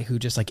that guy who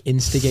just like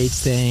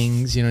instigates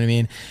things, you know what I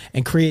mean,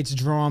 and creates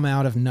drama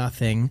out of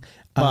nothing.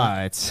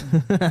 But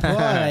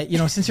But you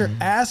know, since you're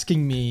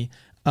asking me,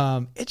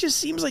 it just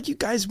seems like you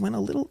guys went a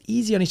little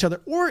easy on each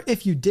other. Or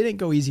if you didn't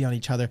go easy on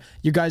each other,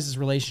 your guys'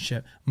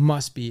 relationship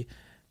must be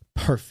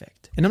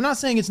perfect. And I'm not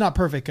saying it's not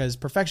perfect because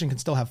perfection can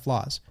still have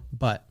flaws.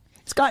 But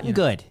it's gotten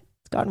good.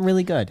 It's gotten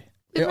really good.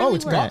 It really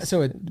it's works. gone.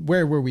 So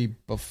where were we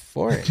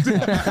before it?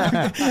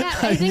 Yeah,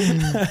 I think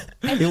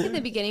in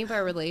the beginning of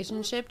our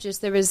relationship, just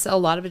there was a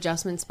lot of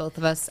adjustments both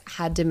of us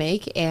had to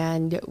make,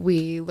 and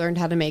we learned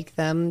how to make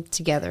them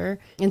together.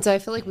 And so I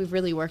feel like we've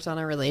really worked on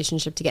our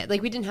relationship together.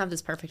 Like we didn't have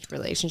this perfect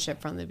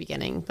relationship from the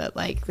beginning, but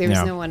like there was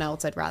Yeah. no one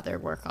else I'd rather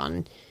work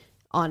on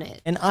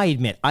it. And I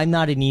admit, I'm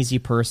not an easy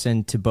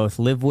person to both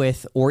live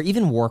with or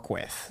even work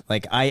with.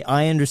 Like I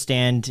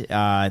understand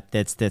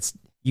that's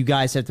you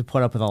guys have to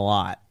put up with a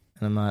lot,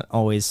 and I'm not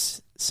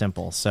always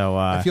simple. So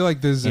I feel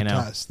like this is a you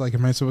know. test. Like,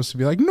 am I supposed to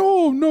be like,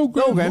 no,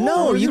 Graham, Graham,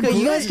 no, you you're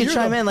guys can great.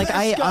 chime You're in. Like the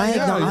I best guy.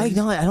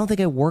 Yeah. I don't think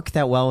I work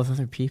that well with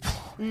other people.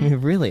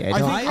 Really, I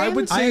don't. I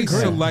would say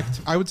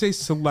agree.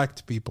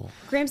 select people.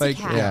 Graham's Like,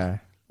 a cat. yeah.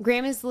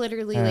 Graham is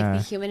literally like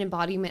the human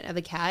embodiment of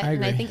a cat,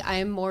 and I agree. think I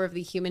am more of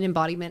the human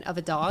embodiment of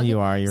a dog. You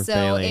are, you're so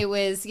Bailey. it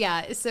was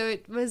so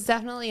it was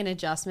definitely an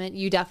adjustment.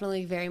 You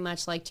definitely very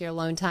much liked your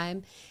alone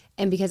time,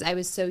 and because I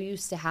was so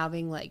used to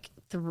having like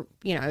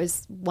I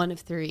was one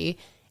of 3.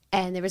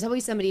 And there was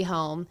always somebody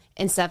home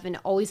and stuff, and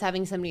always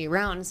having somebody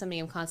around, somebody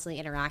I'm constantly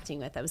interacting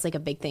with. That was like a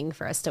big thing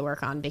for us to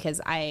work on because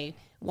I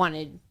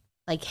wanted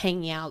like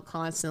hanging out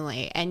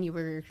constantly. And you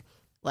were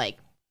like,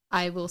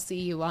 I will see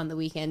you on the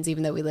weekends,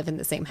 even though we live in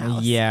the same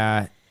house.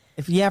 Yeah.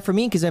 For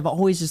me, because I've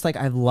always just like,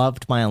 I've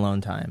loved my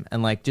alone time.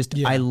 And like, just,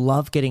 I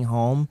love getting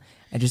home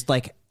and just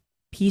like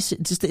peace.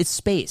 It's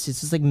space.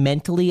 It's just like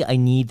mentally, I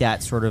need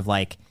that sort of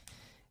like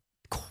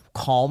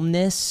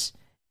calmness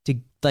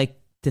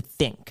to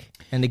think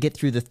and to get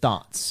through the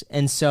thoughts.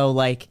 And so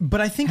like, But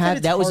I think that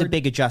it's was a hard-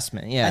 big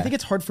adjustment. Yeah. I think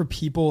it's hard for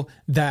people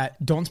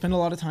that don't spend a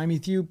lot of time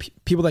with you,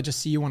 people that just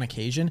see you on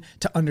occasion,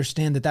 to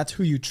understand that that's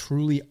who you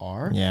truly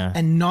are. Yeah.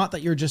 And not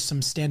that you're just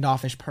some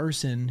standoffish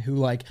person who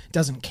like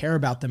doesn't care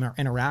about them or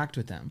interact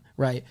with them,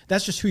 right?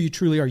 That's just who you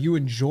truly are. You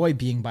enjoy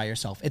being by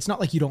yourself. It's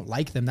not like you don't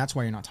like them. That's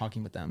why you're not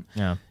talking with them.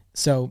 Yeah.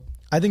 So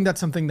I think that's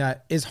something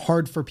that is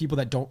hard for people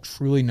that don't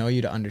truly know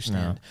you to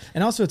understand.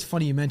 And also, it's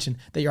funny you mentioned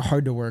that you're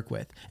hard to work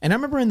with. And I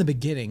remember in the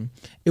beginning,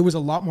 it was a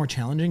lot more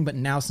challenging. But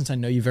now, since I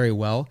know you very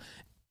well,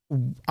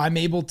 I'm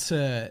able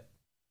to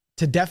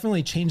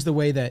definitely change the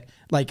way that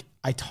like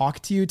I talk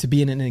to you to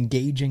be in an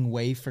engaging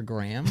way for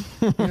Graham.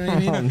 You know what I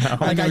mean? Oh, no.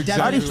 Like I How do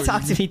definitely. you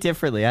talk to me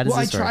differently? How does Well,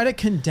 I this work? try to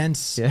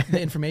condense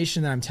the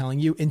information that I'm telling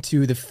you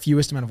into the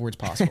fewest amount of words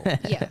possible.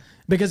 Yeah.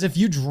 Because if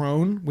you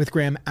drone with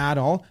Graham at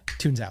all,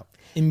 tunes out.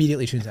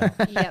 Immediately tunes out.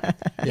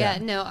 Yep. Yeah.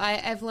 No,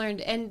 I've learned,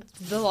 and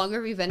the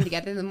longer we've been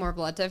together, the more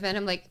blunt I've been.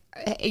 I'm like,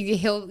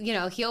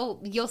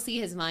 you'll see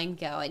his mind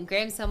go. And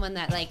Graham's someone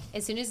that like,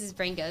 as soon as his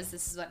brain goes,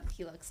 this is what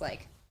he looks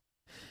like.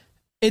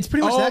 It's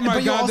pretty much Oh that. my but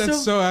you God, also,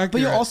 that's so But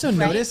you accurate. also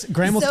notice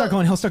Graham will So- start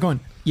going. He'll start going.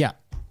 Yeah.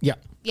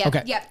 Yeah.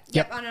 Okay.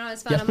 Yep. On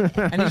his phone.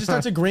 And he just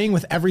starts agreeing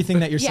with everything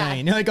that you're Yeah.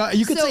 saying. You're like,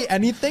 you could So- say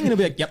anything, and he'll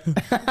be like, "Yep."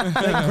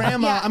 Like,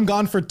 Grandma, Yeah. I'm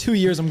gone for 2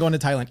 years. I'm going to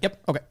Thailand.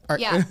 Yep. Okay. All right.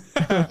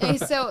 Yeah.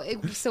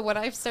 So what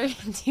I've started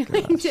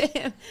doing to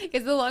him,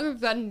 because the longer we've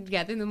gotten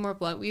together, the more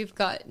blunt we've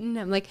gotten.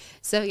 I'm like,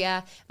 so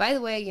yeah, by the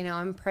way,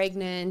 I'm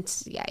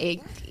pregnant. Yeah,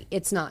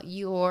 it's not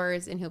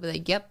yours. And he'll be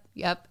like, yep.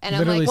 And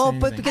Literally I'm like, say well,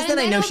 but anything. because And then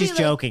I then know he'll be she's like-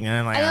 joking. And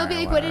I'm like, and I'll "All be right,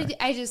 like, what whatever." did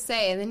I just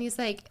say? And then he's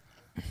like,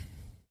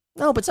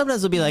 No, but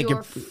sometimes it'll be like,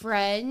 your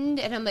friend.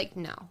 And I'm like,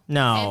 no.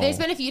 No. And there's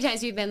been a few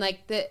times we've been like,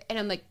 and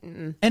I'm like,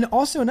 And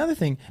also another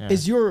thing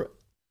is you're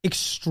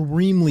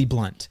extremely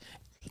blunt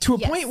to a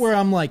Yes. point where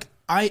I'm like,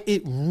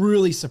 it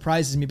really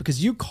surprises me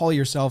because you call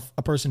yourself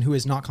a person who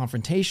is not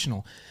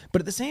confrontational,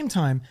 but at the same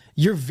time,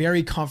 you're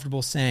very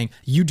comfortable saying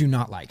you do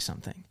not like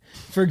something.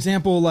 For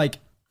example, like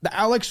the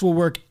Alex will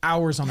work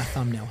hours on a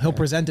thumbnail. He'll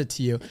present it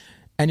to you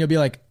and you'll be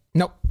like,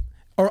 nope.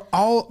 Or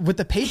all with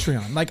the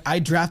Patreon. Like I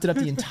drafted up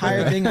the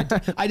entire thing.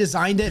 I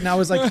designed it and I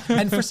was like,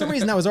 and for some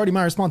reason that was already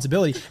my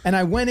responsibility. And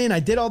I went in, I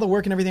did all the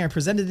work and everything. I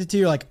presented it to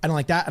you. Like, I don't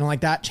like that. I don't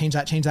like that. Change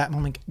that. And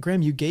I'm like,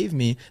 Graham, you gave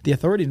me the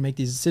authority to make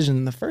these decisions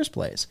in the first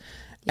place.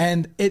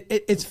 And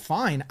it's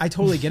fine. I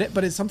totally get it.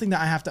 But it's something that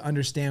I have to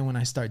understand when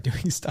I start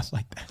doing stuff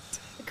like that.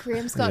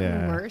 Graham's gotten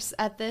Yeah. worse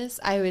at this,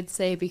 I would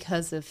say,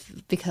 because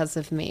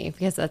of me,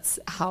 because that's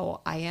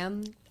how I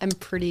am. I'm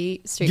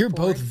pretty You're straightforward.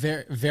 both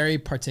very, very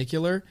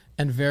particular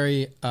and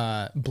very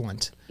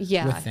blunt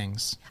Yeah. with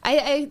things.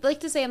 I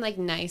like to say I'm like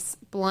nice,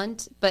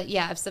 blunt, but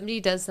yeah, if somebody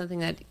does something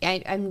that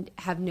I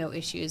have no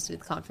issues with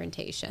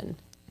confrontation.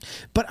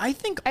 But I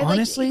think I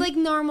honestly, like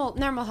normal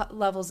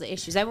levels of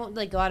issues. I won't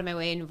like go out of my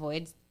way and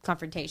avoid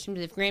confrontation.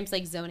 But if Graham's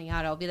like zoning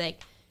out, I'll be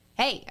like,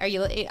 "Hey, are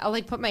you?" I'll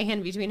like put my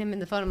hand between him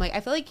and the phone. I'm like, "I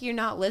feel like you're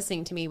not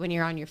listening to me when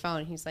you're on your phone."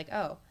 And he's like,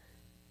 "Oh,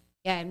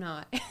 yeah, I'm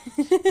not."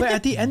 but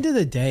at the end of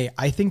the day,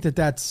 I think that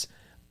that's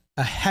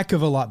a heck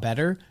of a lot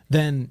better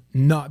than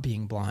not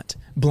being blunt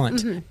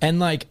and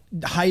like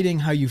hiding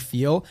how you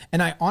feel.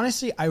 And I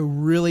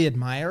really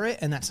admire it.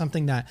 And that's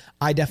something that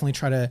I definitely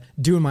try to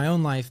do in my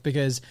own life,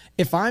 because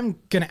if I'm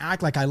going to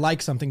act like I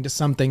like something to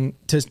someone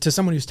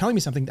who's telling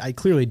me something that I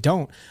clearly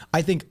don't,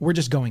 I think we're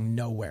just going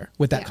nowhere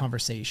with that Yeah.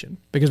 conversation,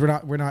 because we're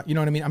not, you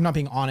know what I mean? I'm not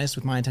being honest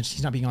with my intentions.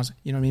 He's not being honest.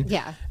 You know what I mean?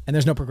 Yeah. And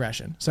there's no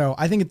progression. So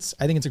I think it's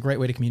a great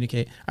way to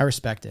communicate. I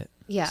respect it.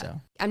 Yeah.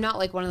 So. I'm not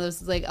like one of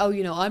those like, oh,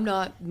 I'm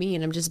not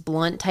mean. I'm just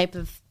blunt type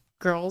of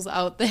girls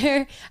out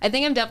there. I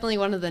think I'm definitely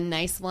one of the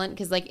nice blunt,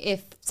 because like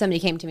if somebody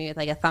came to me with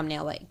like a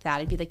thumbnail like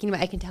that, I'd be like,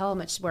 I can tell how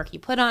much work you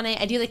put on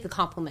it. I do like the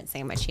compliment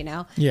sandwich,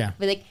 Yeah.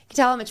 But like, I can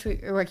tell how much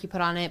work you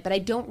put on it, but I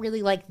don't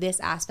really like this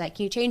aspect.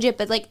 Can you change it?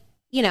 But like,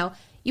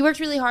 you worked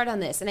really hard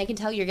on this and I can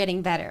tell you're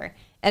getting better.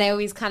 And I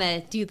always kind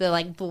of do the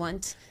like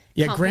blunt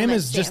Yeah, Graham compliment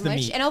is just the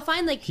sandwich, meat. and I'll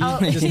find like He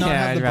does not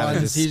have the I'd rather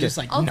buns. just He's skip. just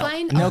like, I'll no.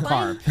 find No I'll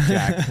find- carb,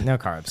 Jack. No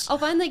carbs. I'll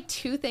find like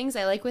 2 things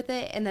I like with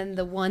it, and then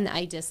the one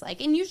I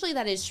dislike. And usually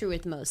that is true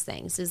with most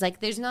things. Is like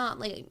there's not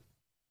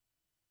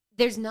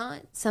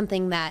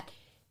something that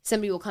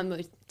somebody will come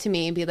to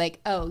me and be like,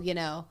 oh,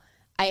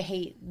 I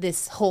hate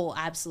this whole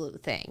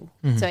absolute thing.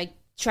 So I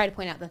try to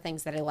point out the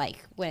things that I like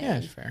when. Yeah,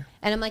 that's fair.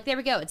 And I'm like, there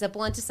we go. It's a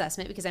blunt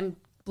assessment because I'm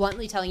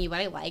bluntly telling you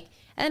what I like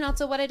and then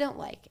also what I don't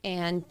like.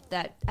 And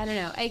that, I don't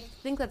know. I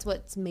think that's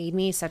what's made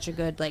me such a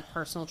good like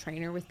personal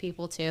trainer with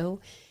people too,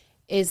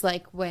 is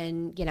like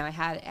when, I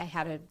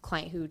had a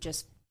client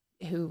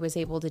who was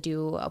able to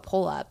do a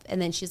pull up,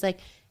 and then she's like,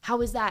 how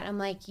was that? I'm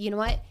like, you know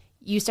what?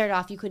 You started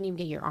off, you couldn't even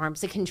get your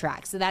arms to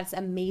contract. So that's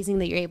amazing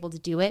that you're able to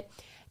do it.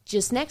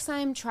 Just next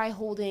time, try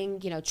holding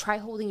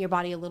your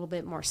body a little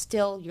bit more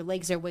still. Your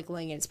legs are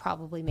wiggling and it's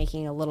probably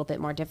making it a little bit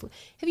more difficult.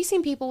 Have you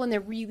seen people when they're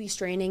really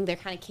straining, they're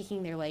kind of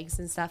kicking their legs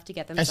and stuff to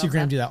get I themselves see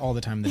Graham up? do that all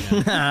the time in the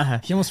gym.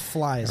 He almost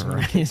flies.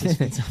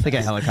 Like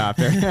a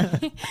helicopter.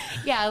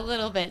 Yeah, a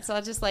little bit. So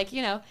I'll just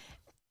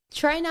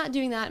try not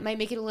doing that. It might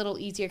make it a little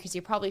easier because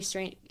you're probably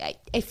straining.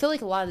 I feel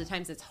like a lot of the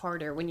times it's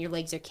harder when your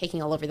legs are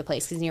kicking all over the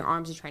place because your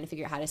arms are trying to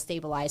figure out how to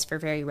stabilize for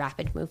very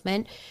rapid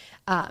movement.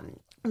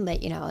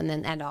 But, and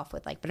then end off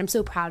with but I'm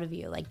so proud of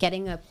you. Like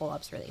getting a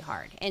pull-up's really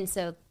hard. And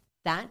so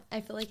that I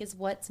feel like is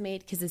what's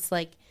made, because it's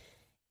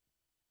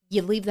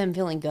you leave them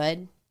feeling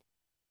good,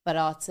 but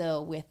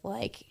also with It's the what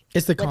they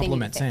need to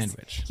compliment fix.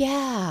 sandwich.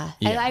 Yeah.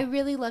 Yeah. And I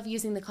really love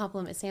using the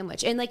compliment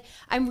sandwich. And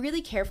I'm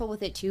really careful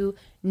with it too,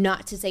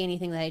 not to say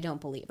anything that I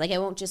don't believe. I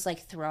won't just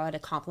throw out a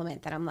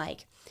compliment that I'm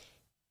like,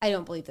 I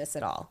don't believe this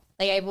at all.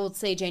 I will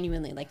say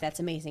genuinely, that's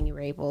amazing. You were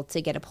able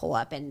to get a pull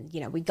up and,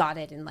 we got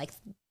it in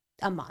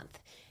a month.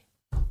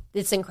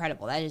 It's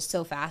incredible. That is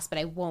so fast, but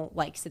I won't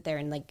sit there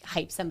and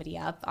hype somebody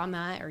up on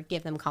that or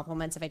give them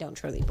compliments if I don't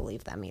truly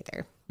believe them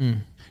either.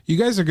 You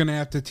guys are going to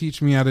have to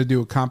teach me how to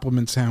do a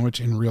compliment sandwich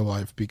in real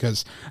life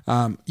because,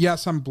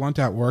 yes, I'm blunt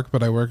at work,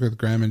 but I work with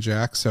Graham and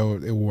Jack, so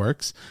it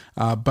works.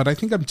 But I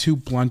think I'm too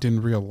blunt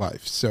in real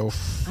life. So,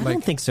 I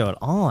don't think so at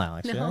all,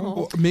 Alex. No. Really?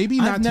 well, maybe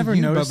I've not never to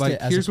you, but noticed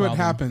it as a here's what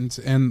problem. happens,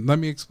 and let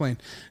me explain.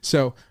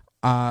 So,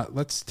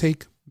 let's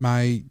take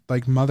my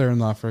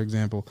mother-in-law for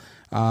example.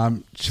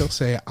 She'll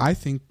say, I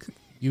think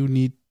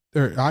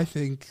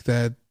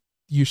that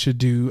you should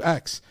do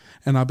X,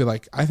 and I'll be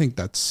like, I think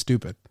that's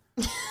stupid.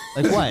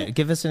 Like what?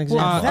 Give us an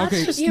example. That's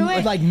okay. just You know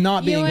what?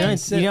 not being You know what? you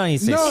considerate. don't need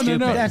to say No, no, stupid.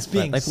 no. That's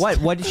being what?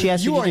 What did she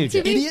ask you, You are to an do?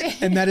 idiot,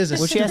 and that is a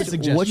What she stupid asked-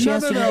 suggestion. what she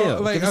asked you to do?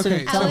 Like, Give us an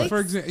okay, so example. for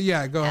example,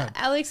 yeah, go ahead.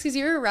 Alex, because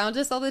you're around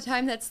us all the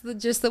time, that's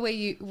just the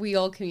way we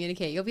all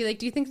communicate. You'll be like,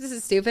 do you think this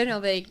is stupid? And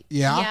I'll be like,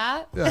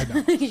 Yeah? yeah. I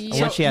know.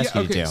 Yeah. What she asked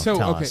you to do? So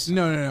Tell okay, us.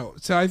 no.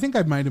 So I think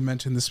I might have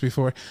mentioned this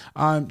before.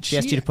 She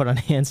asked you to put on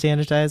hand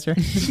sanitizer.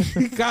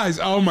 guys,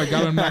 oh my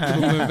god, I'm not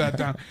going to live that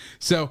down.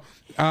 So,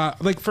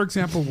 for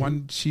example,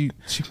 one she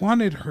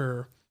wanted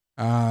her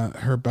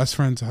best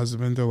friend's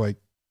husband to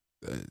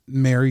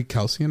marry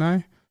Kelsey and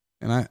I,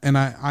 and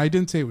I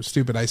didn't say it was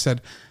stupid. I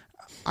said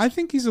I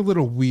think he's a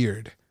little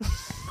weird.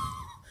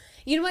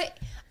 You know what?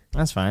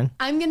 That's fine.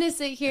 I'm going to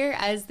sit here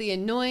as the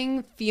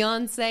annoying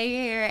fiance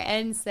here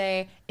and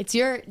say, it's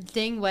your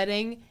dang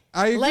wedding.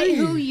 I Let agree.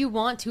 who you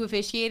want to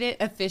officiate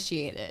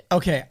it.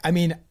 Okay, I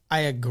mean,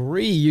 I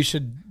agree. You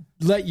should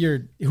let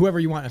whoever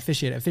you want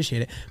officiate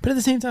it. But at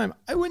the same time,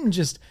 I wouldn't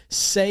just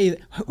say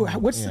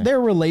what's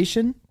their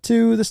relation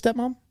to the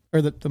stepmom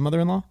or the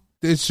mother-in-law.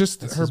 It's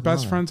just her his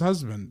best mother. friend's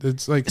husband.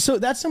 It's like So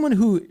that's someone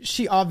who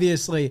she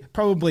obviously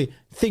probably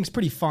thinks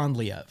pretty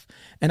fondly of.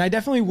 And I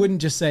definitely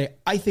wouldn't just say,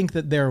 I think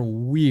that they're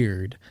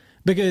weird,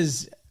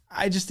 because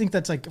I just think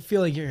that's I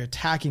feel like you're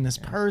attacking this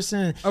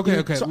person.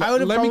 okay. So I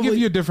would Let me give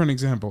you a different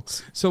example.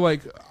 So a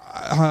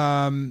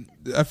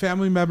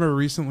family member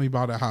recently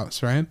bought a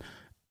house, right?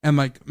 And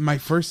my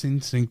first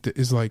instinct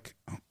is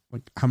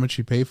how much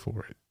you pay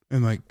for it,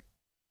 and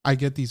I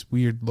get these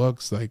weird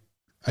looks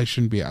I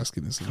shouldn't be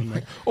asking this. And I'm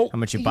like, oh, How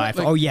much you buy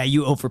for? Oh yeah,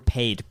 you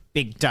overpaid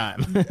big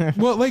time.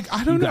 well, I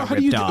don't You know. got How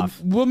do you? ripped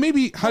off. Well,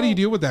 maybe how do you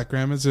deal with that,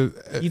 Graham? Is it?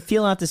 You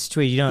feel out the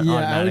situation. You don't Yeah,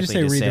 I would just automatically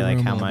say just read say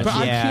the how room a much. little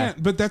But I Yeah,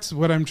 can't. But that's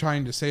what I'm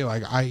trying to say.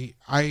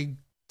 I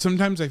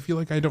sometimes I feel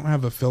like I don't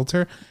have a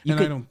filter, and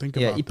I don't think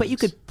about. but you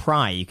things. could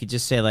pry. You could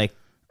just say were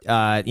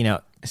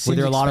seems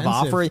there a lot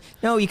expensive. of offers?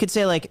 No, you could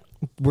say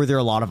were there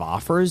a lot of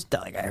offers?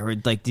 I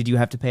heard did you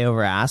have to pay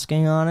over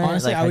asking on it?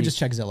 Honestly, I how would do you- just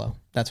check Zillow.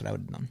 That's what I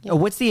would have done. Oh,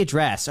 what's the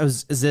address? Oh,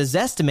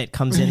 Zestimate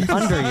comes in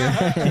under your.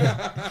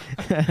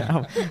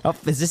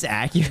 Is this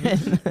accurate?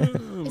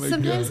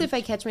 Sometimes if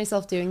I catch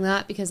myself doing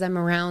that because I'm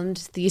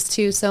around these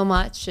two so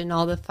much and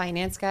all the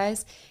finance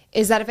guys,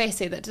 is that if I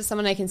say that to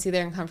someone, I can see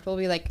they're uncomfortable,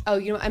 be like, oh,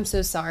 I'm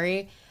so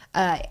sorry.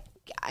 I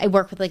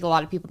work with a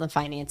lot of people in the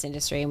finance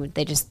industry, and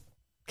they just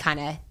kind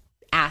of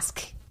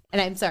ask,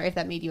 and I'm sorry if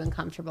that made you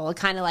uncomfortable.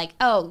 Kind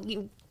of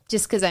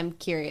just because I'm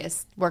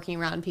curious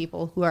working around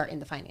people who are in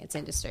the finance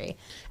industry.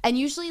 And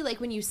usually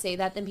when you say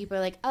that, then people are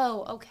like,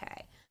 oh,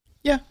 okay.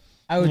 Yeah.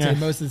 I would say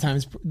most of the time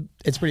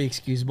it's pretty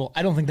excusable.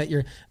 I don't think that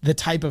you're the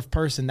type of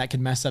person that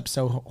can mess up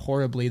so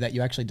horribly that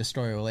you actually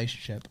destroy a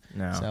relationship.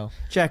 No. So,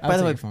 Jack, I by would the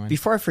say way, you're fine.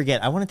 before I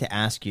forget, I wanted to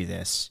ask you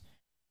this.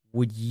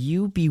 Would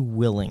you be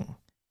willing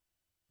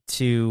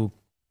to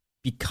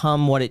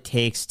become what it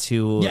takes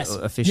to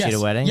officiate a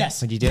wedding? Yes.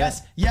 Would you do it?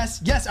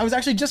 Yes. I was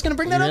actually just going to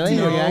bring that up to Really?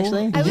 you. Were you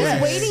actually? I was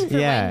Yes. waiting for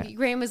Yeah. when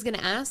Graham was going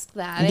to ask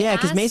that. Yeah,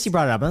 because Macy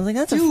brought it up. I was like,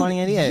 that's a Dude, funny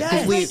idea.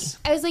 'Cause yes.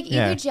 I was like, either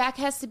Yeah. Jack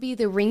has to be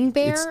the ring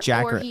bearer, It's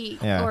Jack or or- he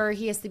yeah. or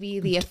he has to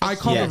be the official. I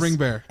call Yes. the ring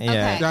bearer. Yeah,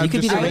 Okay. I'm you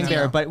could be just the saying ring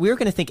bearer, now. but we were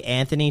going to think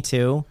Anthony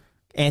too.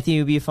 Anthony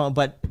would be fun,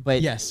 but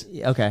Yes.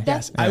 okay.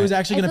 Yes. I was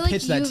actually I going feel to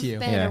pitch like that to you.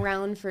 you've been Yeah.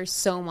 around for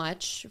so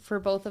much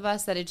for both of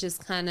us that it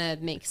just kind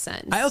of makes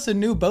sense. I also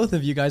knew both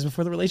of you guys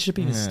before the relationship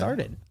even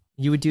started.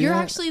 You would do You're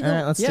that? actually All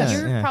right, let's do it.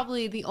 you're Yeah.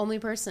 probably the only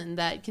person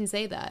that can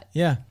say that.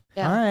 Yeah.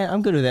 Yeah. All right,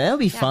 I'm good with that. That'll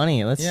be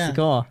funny. Let's Yeah.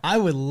 go. I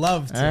would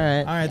love to. All right.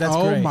 All right. That's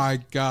Oh great. my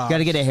god! Got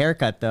to get a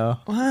haircut though.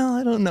 Well,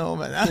 I don't know.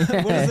 But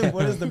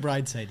what does the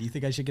bride say? Do you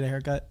think I should get a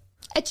haircut?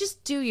 I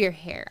just do your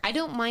hair. I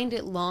don't mind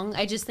it long.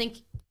 I just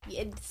think,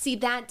 see,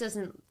 that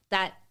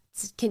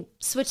can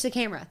switch the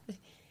camera.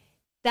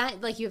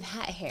 That like you have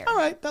hat hair. All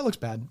right. That looks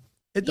bad.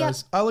 It Yeah.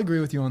 does. I'll agree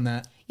with you on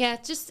that. Yeah,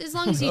 just as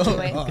long as you do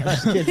it.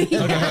 Just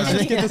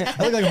get this.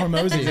 I look like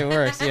Hormozy. It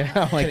works. Yeah.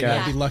 Oh my I'd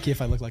god. be lucky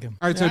if I look like him.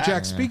 All right, so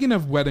Jack, speaking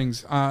of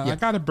weddings, I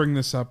got to bring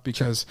this up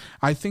because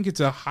I think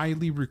it's a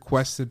highly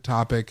requested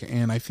topic,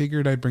 and I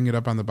figured I'd bring it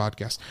up on the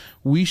podcast.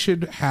 We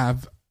should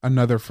have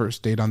another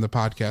first date on the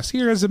podcast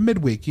here as a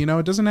midweek. You know,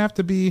 it doesn't have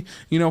to be,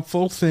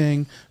 full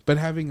thing, but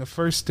having a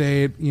first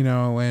date,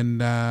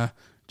 and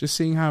just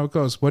seeing how it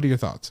goes. What are your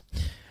thoughts?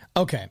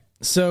 Okay.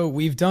 So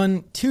we've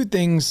done two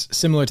things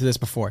similar to this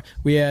before.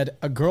 We had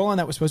a girl on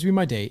that was supposed to be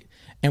my date,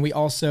 and we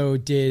also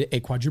did a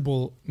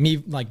quadruple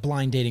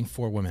blind dating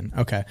 4 women.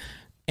 Okay.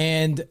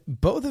 And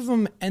both of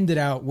them ended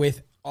out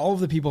with all of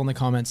the people in the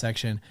comment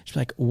section just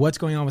like, what's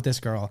going on with this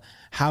girl?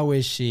 How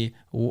is she?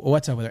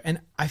 What's up with her?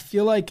 And I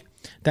feel like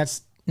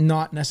that's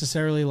not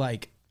necessarily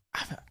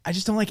I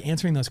just don't like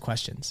answering those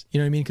questions. You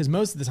know what I mean? Because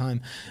most of the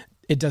time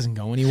it doesn't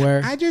go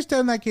anywhere. I just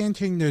don't like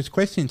answering those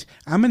questions.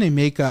 I'm going to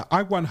make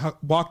I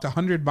walked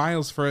 100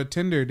 miles for a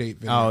Tinder date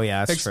video. Oh,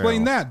 yeah, that's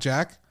Explain true. that,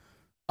 Jack.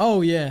 Oh,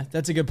 yeah,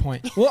 that's a good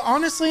point. Well,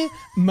 honestly,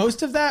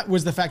 most of that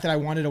was the fact that I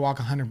wanted to walk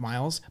 100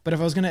 miles, but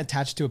if I was going to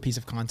attach it to a piece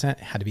of content,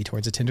 it had to be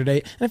towards a Tinder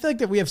date. And I feel like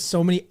that we have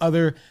so many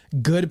other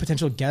good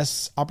potential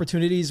guest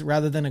opportunities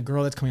rather than a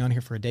girl that's coming on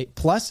here for a date.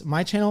 Plus,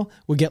 my channel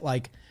would get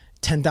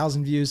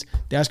 10,000 views.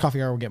 The Ask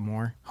Coffee Hour will get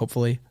more,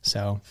 hopefully.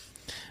 So,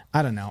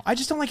 I don't know. I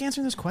just don't like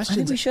answering those I think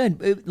questions. we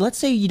should. Let's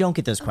say you don't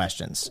get those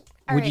questions.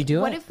 All Would right, you do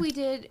what it? if we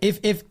did?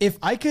 If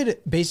I could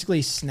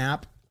basically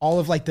snap all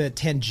of the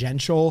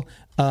tangential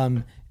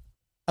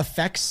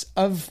effects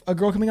of a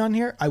girl coming on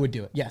here, I would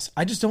do it. Yes.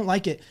 I just don't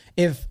like it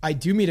if I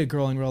do meet a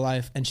girl in real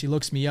life and she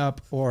looks me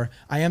up, or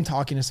I am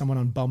talking to someone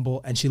on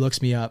Bumble and she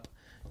looks me up.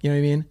 You know what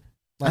I mean?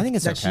 I think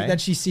it's that okay.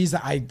 that she sees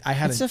that I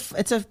had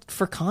It's a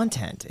for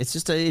content. It's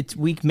just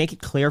we make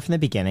it clear from the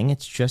beginning.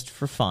 It's just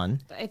for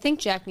fun. I think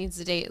Jack needs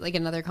to date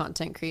another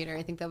content creator.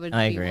 I think that would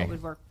I be agree. what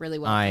would work really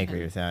well. I for agree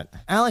him. with that.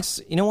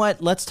 Alex, you know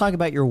what? Let's talk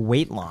about your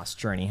weight loss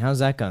journey. How's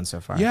that going so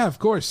far? Yeah, of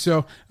course.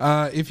 So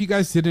if you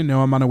guys didn't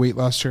know, I'm on a weight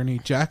loss journey.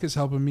 Jack is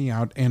helping me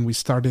out, and we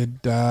started.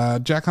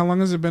 Jack, how long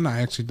has it been?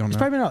 I actually don't know. It's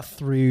probably been about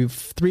three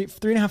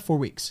and a half, 4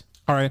 weeks.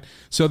 All right.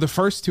 So the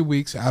first 2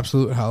 weeks,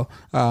 absolute hell.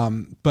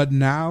 But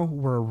now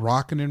we're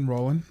rocking and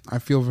rolling. I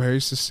feel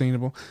very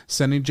sustainable.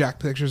 Sending Jack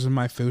pictures of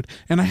my food.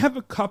 And I have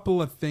a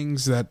couple of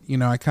things that,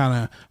 I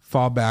kind of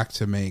fall back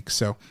to make.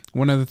 So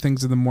one of the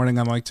things in the morning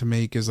I like to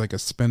make is a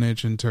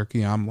spinach and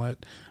turkey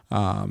omelet.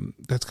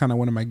 That's kind of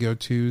one of my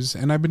go-tos.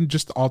 And I've been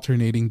just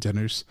alternating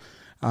dinners.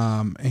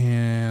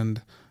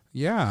 And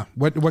yeah,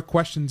 what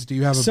questions do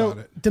you have about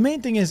it? The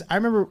main thing is, I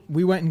remember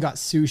we went and got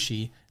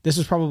sushi. This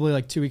was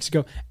probably 2 weeks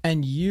ago,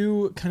 and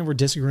you kind of were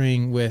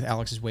disagreeing with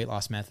Alex's weight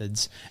loss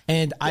methods.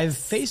 And I've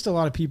faced a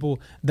lot of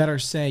people that are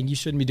saying you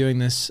shouldn't be doing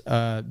this,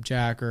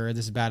 Jack, or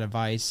this is bad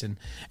advice. And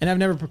I've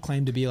never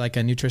proclaimed to be a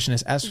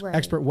nutritionist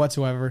expert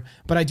whatsoever.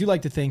 But I do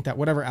like to think that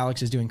whatever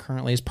Alex is doing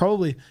currently is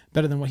probably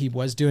better than what he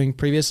was doing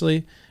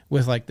previously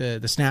with the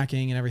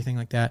snacking and everything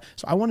like that.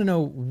 So I want to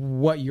know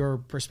what your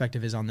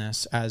perspective is on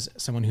this as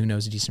someone who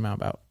knows a decent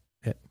amount about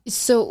it.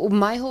 So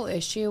my whole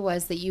issue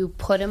was that you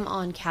put him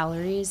on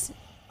calories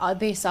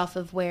based off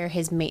of where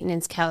his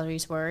maintenance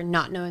calories were,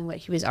 not knowing what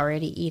he was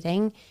already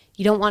eating.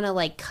 You don't want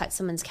to cut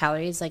someone's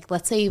calories.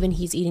 Let's say even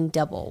he's eating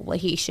double what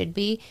he should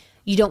be.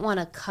 You don't want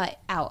to cut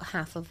out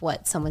half of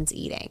what someone's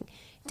eating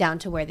down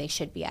to where they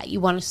should be at. You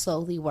want to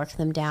slowly work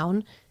them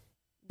down,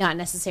 not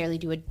necessarily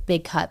do a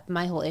big cut.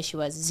 My whole issue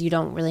is you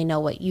don't really know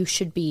what you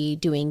should be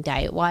doing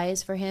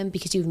diet-wise for him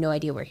because you have no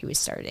idea where he was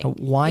starting.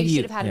 Why do you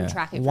should have had him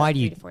track it for why do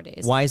 3 you, to 4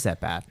 days. Why is that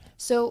bad?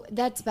 So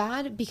that's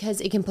bad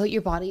because it can put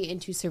your body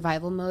into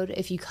survival mode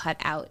if you cut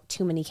out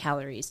too many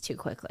calories too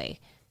quickly.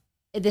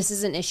 This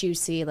is an issue,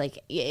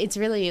 it's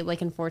really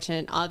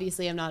unfortunate.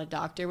 Obviously, I'm not a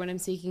doctor when I'm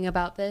speaking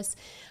about this,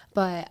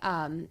 But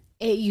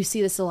you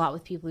see this a lot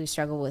with people who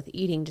struggle with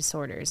eating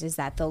disorders, is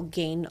that they'll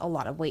gain a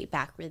lot of weight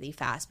back really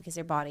fast because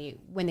their body,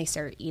 when they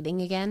start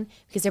eating again,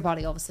 because their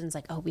body all of a sudden is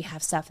like, oh, we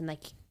have stuff, and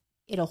like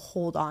it'll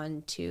hold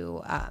on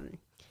to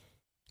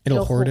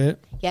It'll hoard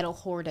it. Yeah, it'll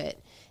hoard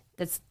it.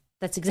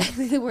 That's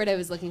exactly the word I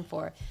was looking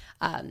for.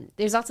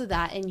 There's also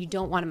that, and you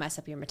don't want to mess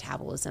up your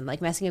metabolism. Like,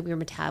 messing up your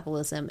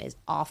metabolism is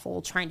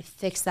awful. Trying to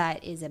fix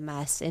that is a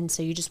mess. And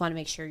so you just want to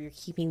make sure you're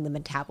keeping the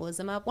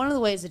metabolism up. One of the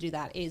ways to do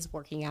that is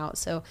working out.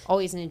 So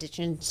always, in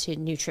addition to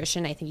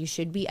nutrition, I think you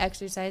should be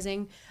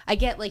exercising. I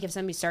get, like, if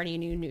somebody's starting a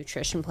new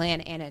nutrition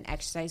plan and an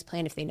exercise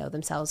plan, if they know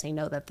themselves, they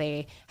know that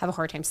they have a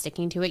hard time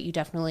sticking to it, you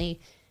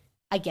definitely,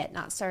 I get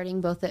not starting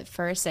both at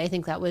first. I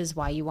think that was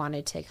why you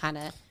wanted to kind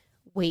of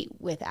wait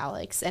with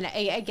Alex. And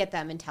I get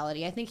that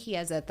mentality. I think he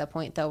is at the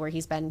point, though, where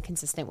he's been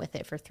consistent with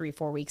it for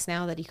 3-4 weeks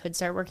now, that he could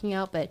start working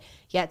out. But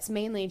yeah, it's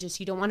mainly just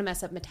you don't want to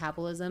mess up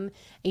metabolism, and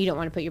you don't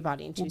want to put your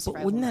body into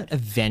survival wouldn't mode. that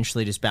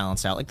eventually just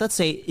balance out? Like, let's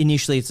say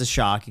initially it's a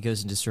shock, it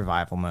goes into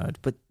survival mode.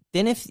 But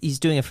then if he's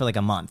doing it for like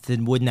a month,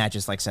 then wouldn't that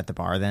just like set the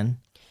bar then?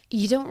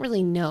 You don't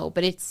really know,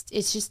 but it's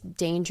just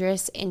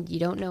dangerous, and you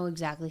don't know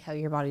exactly how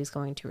your body's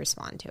going to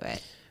respond to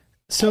it.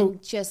 So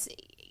And just,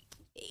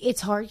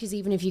 it's hard because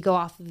even if you go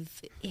off of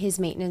his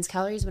maintenance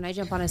calories, when I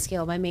jump on a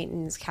scale, my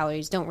maintenance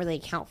calories don't really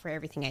account for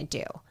everything I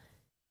do.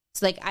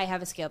 So like, I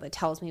have a scale that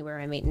tells me where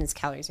my maintenance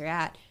calories are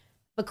at,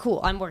 but cool,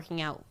 I'm working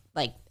out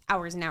like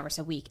hours and hours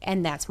a week,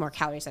 and that's more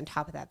calories on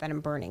top of that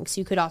I'm burning. So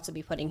you could also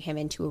be putting him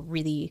into a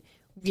really,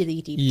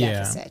 really deep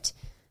deficit.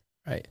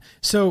 right.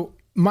 So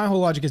my whole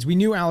logic is we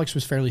knew Alex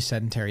was fairly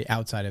sedentary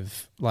outside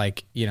of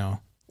like,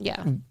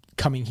 Yeah.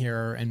 coming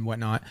here and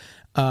whatnot.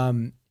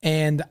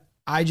 And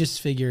I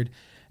just figured,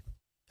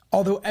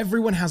 although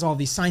everyone has all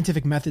these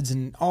scientific methods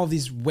and all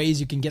these ways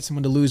you can get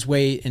someone to lose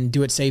weight and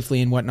do it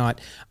safely and whatnot,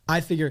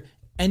 I figure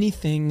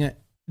anything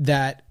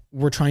that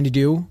we're trying to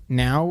do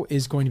now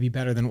is going to be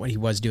better than what he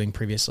was doing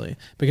previously,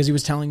 because he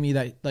was telling me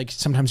that like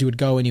sometimes he would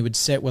go and he would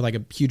sit with like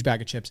a huge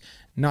bag of chips,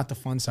 not the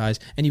fun size,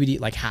 and he would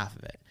eat like half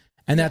of it.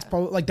 And that's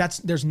probably like,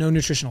 there's no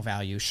nutritional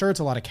value. Sure, it's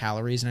a lot of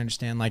calories, and I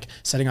understand like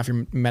setting off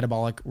your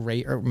metabolic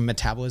rate or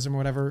metabolism or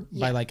whatever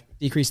by like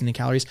decreasing the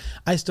calories.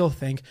 I still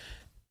think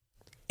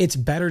it's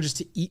better just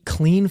to eat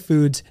clean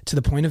foods to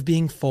the point of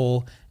being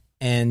full,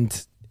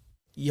 and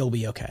you'll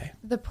be okay.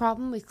 The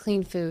problem with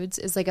clean foods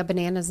is like a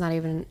banana is not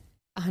even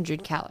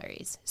 100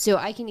 calories. So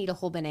I can eat a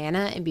whole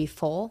banana and be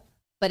full,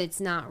 but it's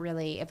not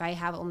really, if I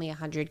have only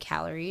 100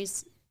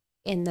 calories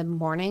in the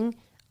morning,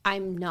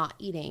 I'm not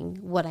eating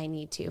what I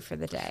need to for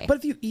the day. But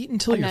if you eat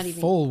until you're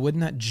full,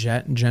 wouldn't that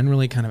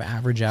generally kind of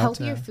average out?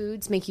 Healthier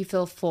foods make you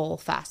feel full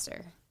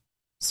faster.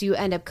 So you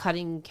end up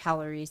cutting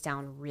calories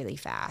down really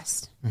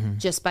fast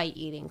just by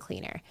eating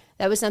cleaner.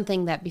 That was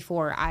something that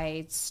before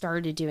I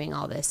started doing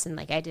all this, and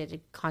like I did a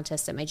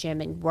contest at my gym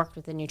and worked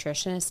with a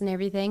nutritionist and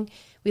everything,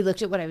 we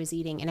looked at what I was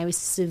eating, and I was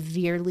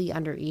severely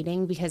under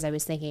eating because I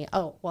was thinking,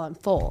 oh, well, I'm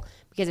full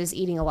because I was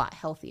eating a lot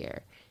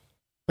healthier.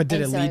 But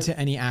did it lead to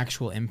any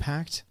actual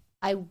impact?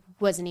 I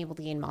wasn't able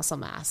to gain muscle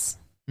mass,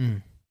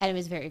 and I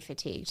was very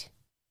fatigued.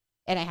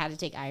 And I had to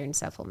take iron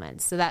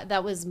supplements. So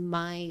that was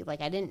my,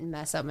 like, I didn't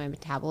mess up my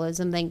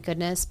metabolism, thank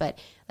goodness, but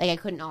like I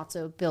couldn't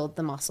also build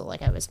the muscle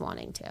like I was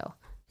wanting to,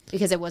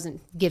 because I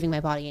wasn't giving my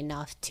body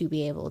enough to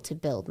be able to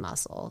build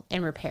muscle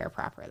and repair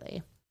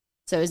properly.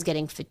 So I was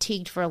getting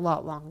fatigued for a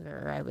lot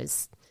longer. I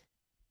was,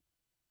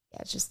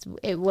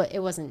 it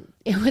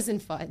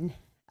wasn't fun.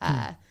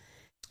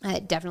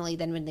 Definitely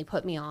then when they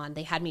put me on,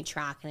 they had me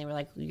track, and they were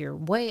like,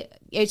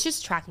 it's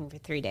just tracking for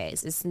 3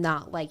 days. It's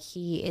not like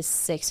he is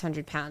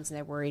 600 pounds and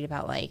they're worried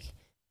about like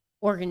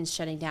organs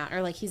shutting down,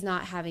 or like he's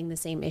not having the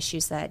same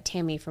issues that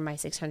Tammy from My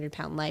 600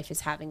 Pound Life is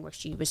having, where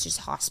she was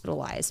just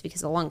hospitalized because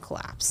the lung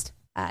collapsed.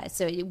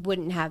 So it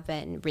wouldn't have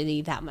been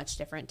really that much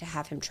different to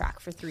have him track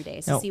for 3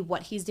 days to see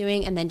what he's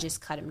doing and then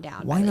just cut him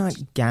down. Why not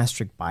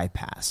gastric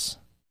bypass?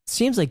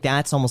 Seems like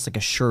that's almost like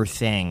a sure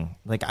thing.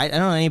 Like I don't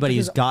know anybody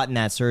who's gotten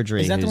that surgery.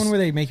 Is that the one where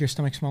they make your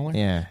stomach smaller?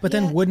 Yeah. But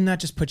then wouldn't that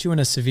just put you in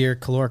a severe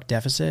caloric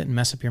deficit and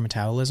mess up your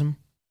metabolism?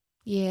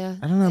 Yeah.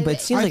 I don't know, but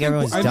it seems like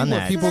everyone's done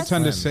that. What people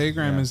tend to say,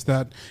 Graham, is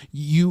that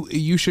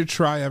you should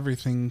try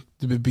everything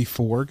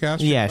before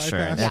gastric bypass.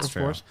 Sure, that's of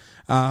true. course.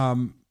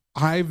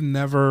 I've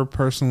never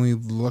personally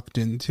looked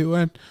into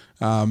it,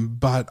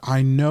 but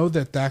I know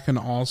that can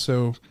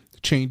also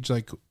change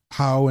like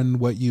how and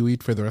what you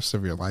eat for the rest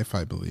of your life,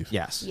 I believe.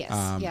 Yes.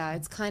 Yeah,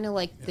 it's kind of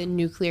like the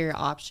nuclear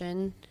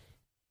option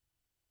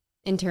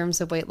in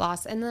terms of weight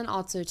loss. And then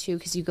also, too,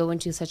 because you go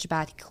into such a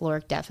bad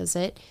caloric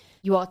deficit,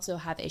 you also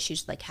have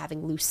issues like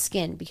having loose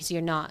skin because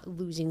you're not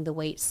losing the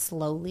weight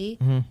slowly.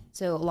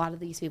 So a lot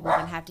of these people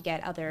can have to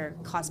get other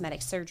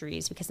cosmetic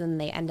surgeries because then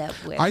they end up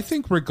with... I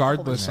think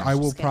regardless, I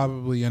will skin.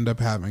 probably end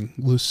up having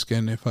loose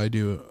skin if I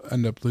do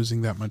end up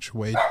losing that much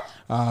weight,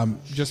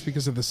 just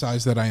because of the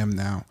size that I am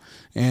now.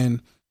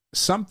 And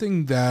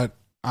something that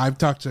I've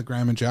talked to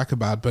Graham and Jack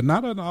about, but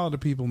not a lot of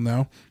people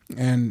know,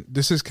 and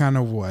this is kind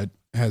of what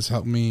has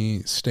helped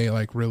me stay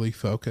like really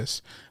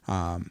focused.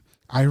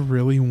 I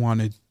really want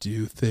to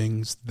do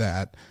things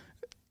that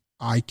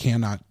I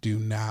cannot do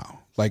now.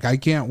 Like I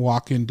can't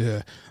walk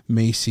into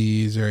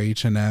Macy's or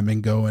H&M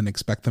and go and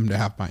expect them to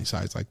have my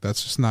size. Like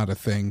that's just not a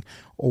thing.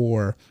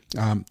 Or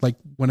like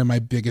one of my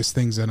biggest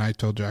things that I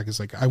told Jack is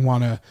like, I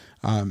want to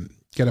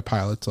get a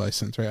pilot's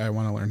license, right? I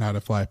want to learn how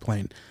to fly a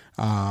plane,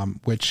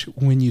 which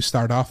when you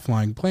start off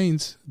flying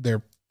planes,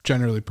 they're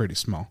generally pretty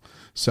small.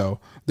 So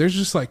there's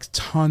just like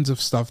tons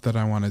of stuff that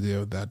I want to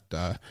do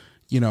that,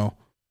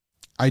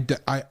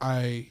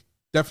 I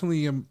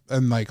definitely am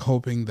like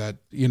hoping that,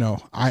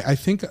 I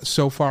think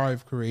so far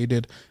I've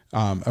created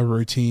a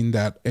routine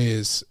that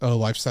is a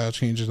lifestyle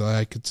change that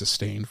I could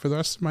sustain for the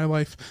rest of my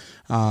life.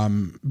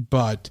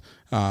 But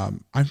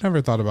I've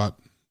never thought about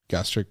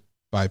gastric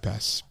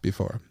bypass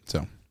before.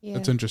 So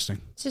that's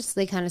interesting. It's just,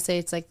 they kind of say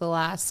it's like the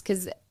last,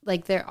 because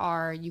like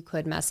you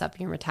could mess up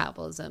your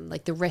metabolism.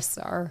 Like the risks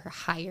are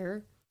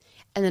higher.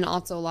 And then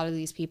also a lot of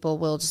these people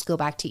will just go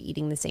back to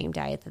eating the same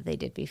diet that they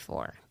did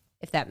before,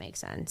 if that makes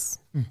sense.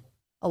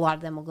 A lot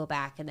of them will go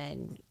back and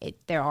then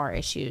there are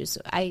issues.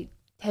 I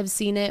have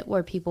seen it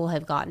where people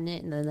have gotten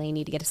it and then they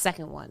need to get a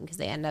second one because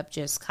they end up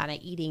just kind of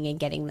eating and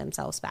getting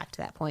themselves back to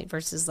that point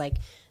versus like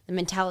the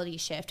mentality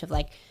shift of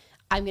like,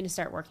 I'm going to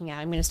start working out.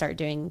 I'm going to start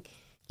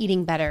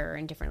eating better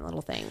and different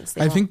little things.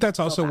 I think that's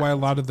also why a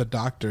lot of the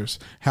doctors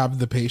have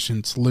the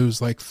patients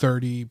lose like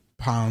 30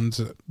 pounds,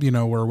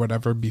 or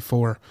whatever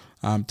before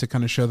to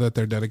kind of show that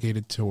they're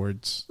dedicated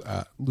towards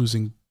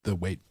losing the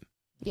weight.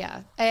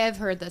 Yeah, I have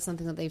heard that's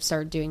something that they've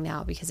started doing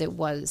now because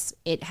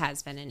it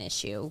has been an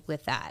issue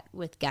with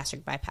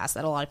gastric bypass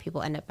that a lot of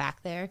people end up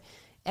back there.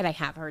 And I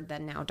have heard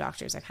that now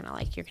doctors are kind of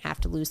like, you're going to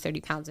have to lose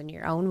 30 pounds on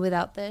your own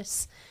without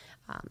this.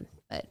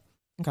 But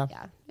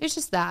yeah, it's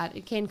just that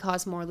it can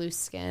cause more loose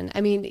skin.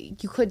 I mean,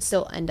 you could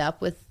still end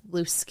up with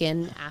loose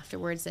skin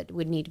afterwards that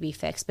would need to be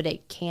fixed, but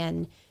it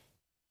can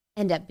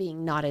end up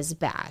being not as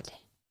bad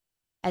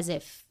as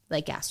if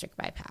like gastric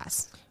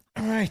bypass.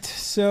 All right,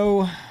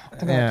 so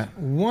I got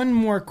one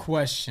more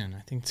question.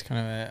 I think it's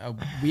kind of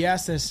we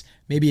asked this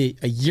maybe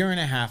a year and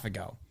a half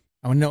ago.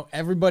 I want to know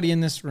everybody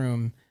in this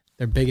room,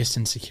 their biggest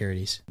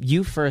insecurities.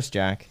 You first,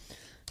 Jack.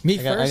 Me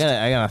first?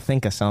 I gotta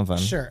think of something.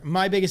 Sure.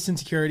 My biggest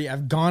insecurity,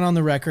 I've gone on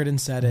the record and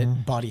said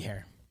it, body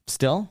hair.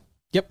 Still?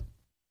 Yep.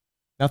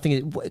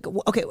 Nothing.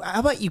 Okay,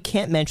 how about you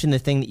can't mention the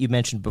thing that you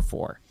mentioned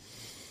before?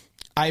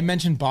 I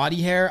mentioned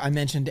body hair. I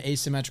mentioned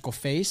asymmetrical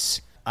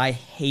face. I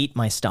hate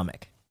my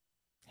stomach.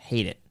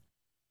 Hate it.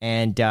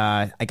 And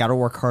I got to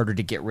work harder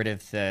to get rid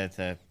of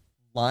the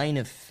line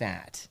of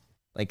fat,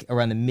 like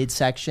around the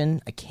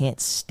midsection. I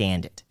can't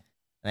stand it,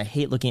 and I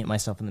hate looking at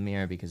myself in the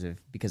mirror because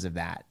of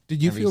that.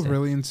 Did you feel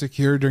really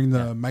insecure during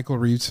the Michael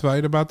Reeves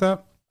fight about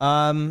that?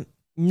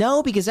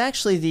 No, because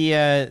actually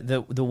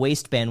the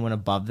waistband went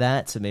above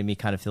that, so it made me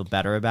kind of feel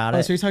better about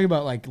it. So you're talking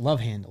about like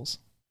love handles,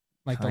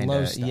 like kinda, the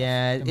low stuff.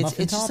 Yeah, the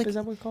muffin it's top, just like, is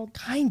that what it's called?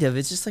 Kind of.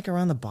 It's just like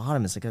around the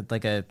bottom. It's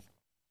like a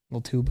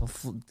little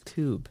tube.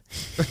 Tube.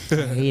 I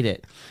hate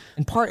it.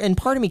 And part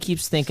of me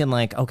keeps thinking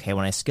like, okay,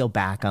 when I scale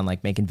back on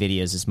like making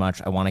videos as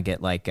much, I want to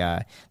get like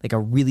a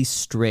really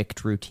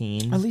strict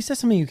routine. At least that's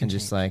something you can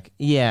just change. like,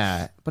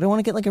 yeah, but I want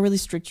to get like a really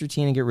strict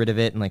routine and get rid of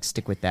it and like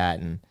stick with that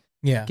and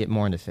get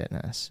more into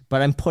fitness.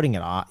 But I'm putting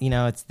it off,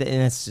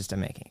 it's just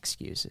I'm making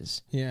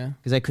excuses. Yeah.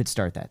 Because I could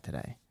start that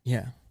today.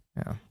 Yeah.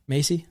 Yeah.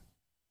 Macy?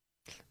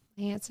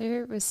 My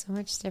answer was so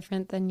much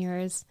different than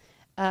yours.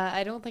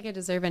 I don't think I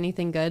deserve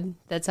anything good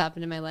that's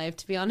happened in my life,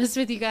 to be honest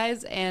with you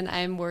guys. And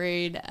I'm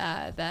worried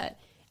that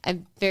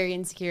I'm very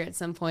insecure at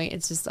some point.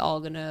 It's just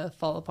all going to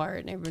fall apart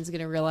and everyone's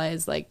going to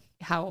realize like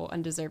how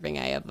undeserving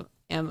I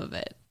am of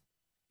it.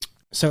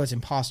 So it's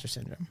imposter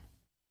syndrome,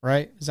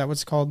 right? Is that what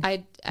it's called?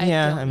 I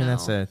don't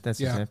know.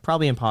 That's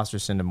probably imposter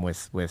syndrome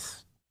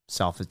with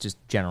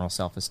just general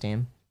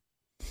self-esteem.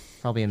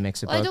 Probably a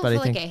mix of both. I don't but feel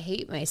I think, like I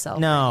hate myself.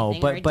 No,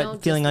 or anything,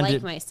 but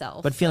feeling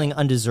myself. But feeling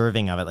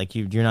undeserving of it, like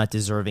you're not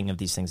deserving of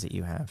these things that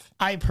you have.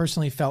 I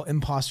personally felt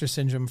imposter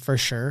syndrome for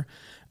sure.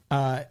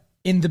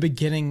 In the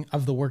beginning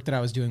of the work that I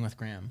was doing with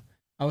Graham,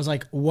 I was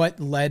like, what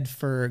led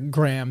for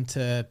Graham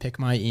to pick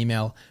my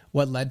email?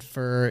 What led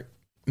for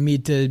me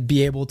to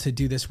be able to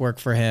do this work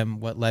for him?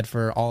 What led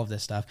for all of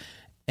this stuff?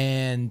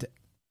 And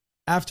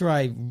after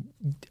I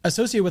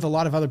associate with a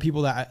lot of other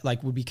people that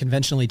like would be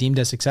conventionally deemed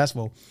as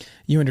successful,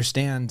 you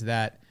understand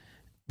that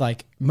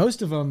like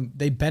most of them,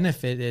 they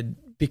benefited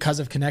because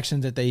of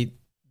connections that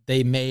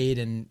they made.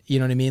 And you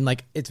know what I mean?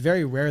 Like it's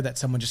very rare that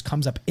someone just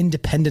comes up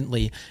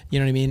independently, you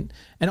know what I mean?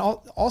 And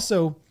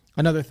also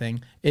another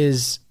thing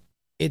is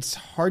it's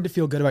hard to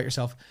feel good about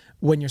yourself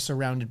when you're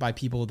surrounded by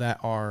people that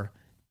are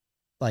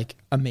like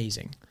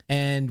amazing.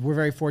 And we're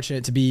very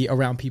fortunate to be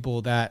around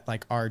people that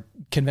like are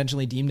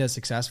conventionally deemed as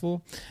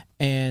successful.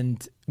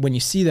 And when you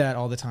see that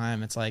all the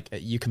time, it's like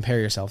you compare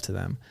yourself to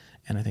them.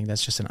 And I think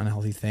that's just an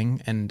unhealthy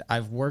thing. And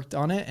I've worked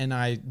on it and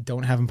I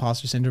don't have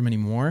imposter syndrome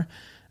anymore.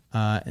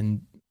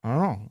 And I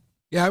don't know.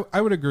 Yeah,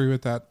 I would agree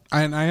with that.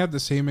 And I had the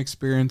same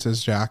experience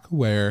as Jack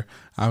where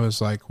I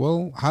was like,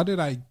 well, how did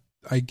I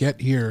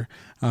get here?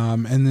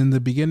 And in the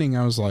beginning,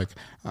 I was like,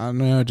 I don't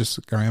know,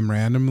 just Graham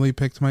randomly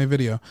picked my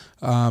video.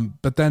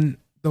 But then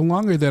the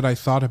longer that I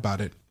thought about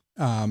it,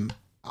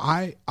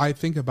 I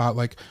think about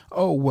like,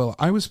 oh, well,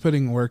 I was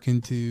putting work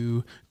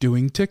into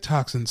doing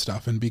TikToks and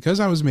stuff. And because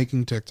I was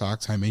making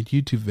TikToks, I made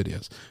YouTube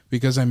videos.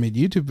 Because I made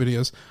YouTube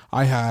videos,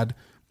 I had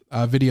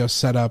a video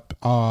set up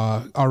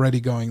already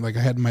going. Like I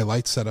had my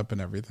lights set up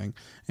and everything.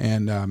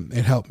 And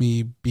it helped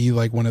me be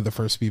like one of the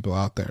first people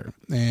out there.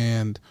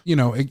 And, you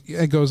know,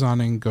 it goes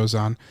on and goes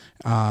on.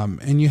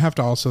 And you have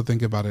to also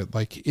think about it.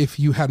 Like if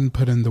you hadn't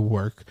put in the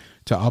work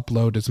to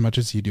upload as much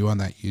as you do on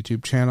that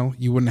YouTube channel,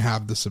 you wouldn't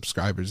have the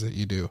subscribers that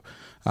you do.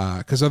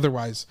 Because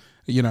otherwise,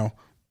 you know,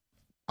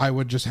 I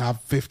would just have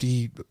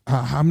 50.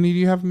 How many do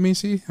you have,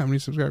 Macy? How many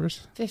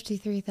subscribers?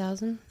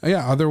 53,000.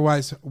 Yeah.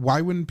 Otherwise, why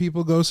wouldn't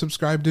people go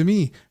subscribe to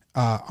me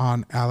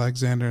on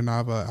Alexander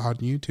Nava on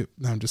YouTube?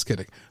 No, I'm just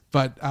kidding.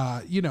 But,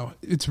 you know,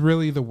 it's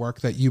really the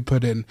work that you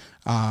put in.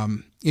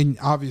 In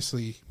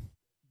obviously,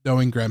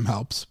 knowing Graham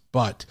helps.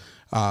 But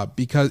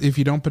because if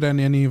you don't put in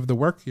any of the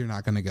work, you're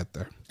not going to get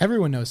there.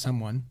 Everyone knows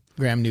someone.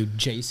 Graham knew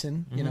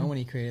Jason, you know, when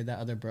he created that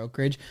other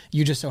brokerage.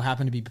 You just so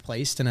happen to be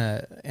placed in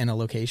a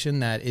location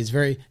that is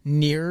very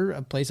near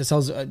a place that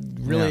sells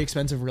really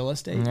expensive real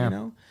estate, you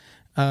know.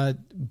 A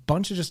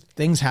bunch of just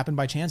things happen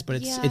by chance, but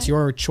it's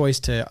your choice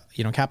to,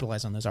 you know,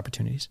 capitalize on those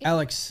opportunities.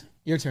 Alex,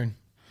 your turn.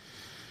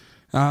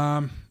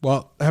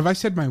 Well, have I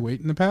said my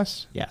weight in the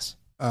past? Yes.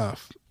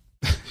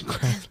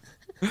 Crap.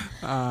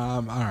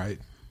 All right.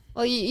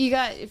 Well, you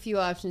got a few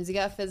options. You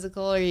got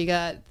physical, or you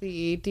got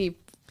the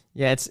deep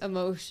Yeah,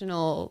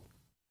 emotional.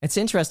 it's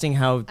interesting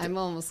how I'm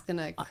almost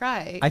gonna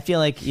cry. I feel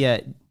like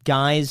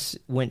guys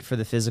went for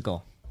the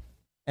physical.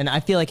 And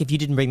I feel like if you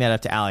didn't bring that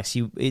up to Alex,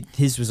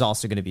 his was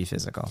also going to be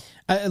physical.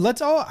 I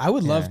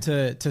would love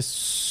to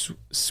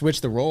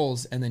switch the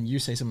roles, and then you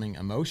say something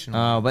emotional.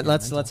 Oh, but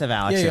let's have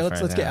Alex. Yeah,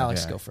 let's get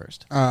Alex go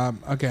first.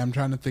 Okay, I'm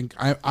trying to think.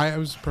 I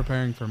was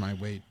preparing for my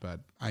weight, but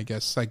I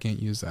guess I can't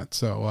use that.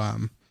 So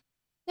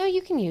no,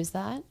 you can use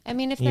that. I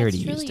mean, if He that's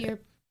already really used your.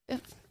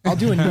 I'll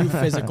do a new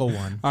physical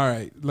one. all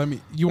right,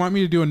 you want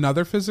me to do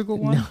another physical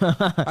one?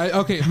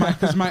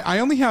 I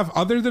only have,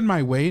 other than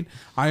my weight,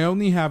 I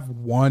only have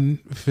one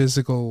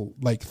physical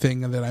like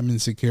thing that I'm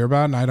insecure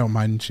about, and I don't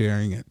mind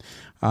sharing it.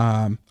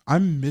 I'm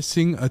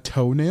missing a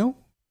toenail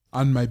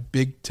on my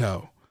big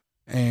toe.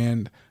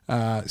 And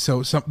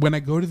so when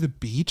I go to the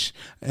beach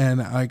and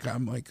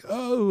I'm like,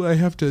 oh, I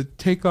have to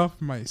take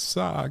off my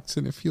socks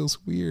and it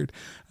feels weird.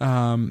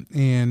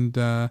 And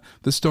the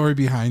story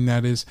behind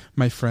that is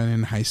my friend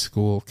in high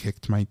school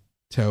kicked my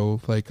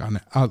toe like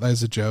out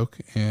as a joke,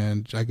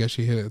 and I guess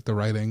she hit it at the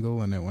right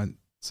angle and it went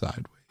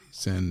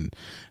sideways, and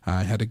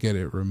I had to get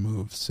it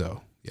removed.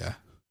 So yeah.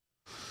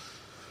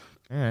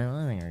 All right, well,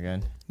 I think we're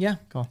good. Yeah,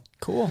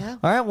 Cool. Yeah.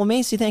 All right, well,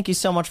 Macy, thank you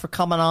so much for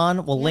coming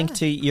on. We'll link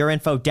to your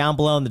info down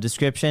below in the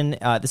description.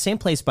 The same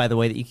place, by the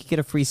way, that you can get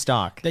a free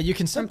stock. that you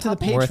can sub to the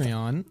Public.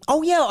 Patreon.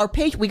 Oh, yeah, our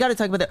page. We got to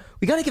talk about that.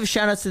 We got to give a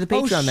shout out to the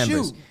Patreon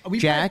members.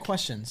 We've Jack. got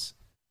questions.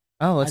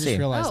 Oh, I let's just see.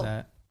 realized Oh.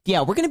 that.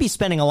 Yeah, we're going to be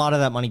spending a lot of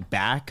that money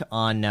back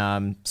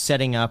on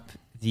setting up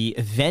the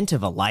event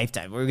of a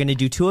lifetime. We're going to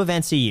do 2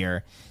 events a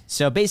year.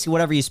 So basically,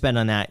 whatever you spend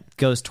on that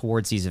goes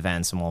towards these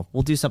events, and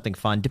we'll do something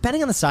fun.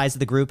 Depending on the size of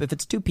the group, if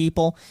it's 2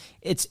 people,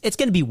 it's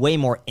going to be way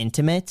more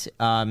intimate.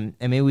 And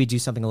maybe we do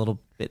something a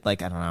little bit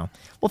like, I don't know.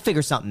 We'll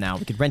figure something out.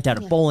 We could rent out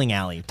a bowling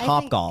alley,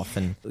 Top Golf,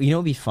 and you know,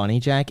 it'd be funny,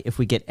 Jack, if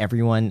we get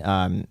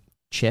everyone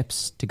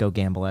chips to go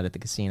gamble at the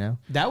casino.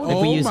 That would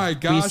Oh we use, my we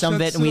gosh, use some of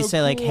that's it, and we so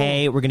say like, cool.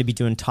 hey, we're going to be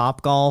doing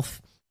Top Golf.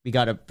 We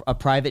got a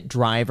private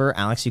driver.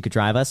 Alex, you could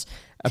drive us.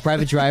 A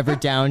private driver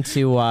down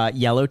to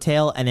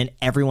Yellowtail, and then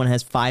everyone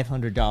has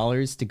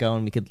 $500 to go,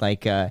 and we could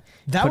like that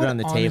put would it on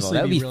the table. honestly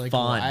That would be really cool.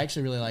 fun. I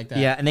actually really like that.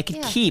 Yeah, and they could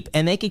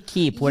Yeah.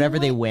 keep whatever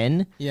they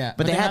win. Yeah,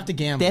 but they have to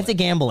gamble. They have to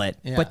gamble it,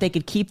 Yeah. but they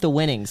could keep the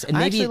winnings, and I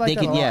maybe actually like they that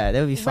could. a lot. Yeah, that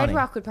would be funny. Red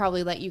Rock would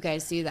probably let you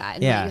guys do that,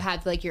 and Yeah. then you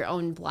had like your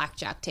own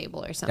blackjack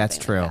table or something. That's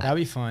like true. that. That'd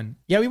be fun.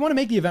 Yeah, we want to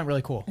make the event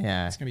really cool.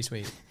 Yeah. It's going to be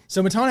sweet.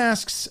 So Matan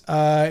asks,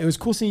 it was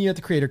cool seeing you at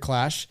the Creator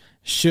Clash.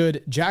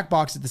 Should Jack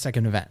box at the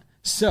second event?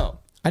 So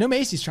I know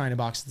Macy's trying to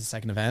box at the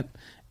second event.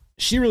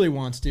 She really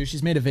wants to.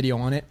 She's made a video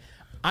on it.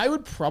 I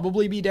would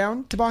probably be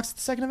down to box at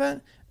the second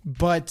event,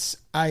 but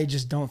I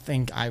just don't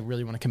think I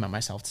really want to commit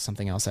myself to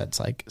something else that's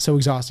like so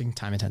exhausting,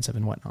 time intensive,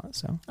 and whatnot.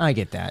 So I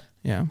get that.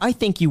 yeah. I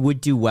think you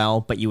would do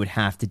well, but you would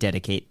have to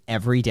dedicate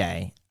every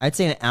day. I'd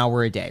say an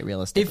hour a day,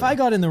 realistically. If I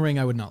got in the ring,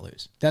 I would not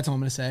lose. That's all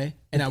I'm going to say.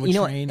 And I would you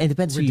know, train. it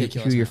depends who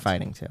ridiculous you're amounts.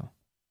 fighting to.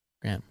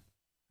 Graham.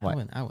 What?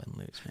 I wouldn't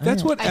lose. Man.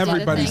 That's what I did a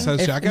everybody thing.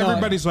 says, Jack. No.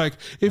 Everybody's like,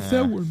 if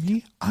that were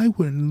me, I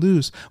wouldn't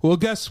lose. Well,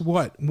 guess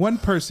what? One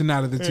person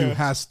out of the 2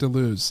 has to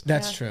lose.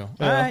 That's true.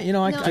 All right, you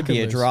know, I No. could Could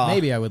be a lose. draw.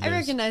 Maybe I would I lose.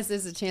 recognize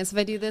there's a chance if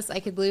I do this,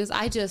 I could lose.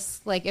 I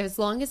just like as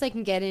long as I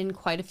can get in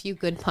quite a few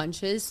good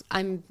punches,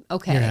 I'm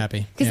okay. You're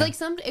happy. Because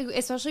Yeah. like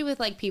especially with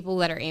like people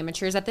that are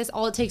amateurs at this,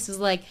 all it takes is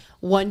like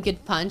one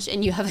good punch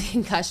and you have a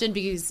concussion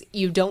because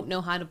you don't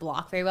know how to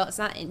block very well. It's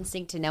not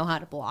instinct to know how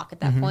to block at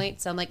that point.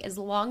 So I'm like, as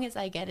long as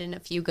I get in a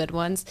few good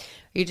ones, ones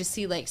where you just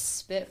see like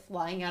spit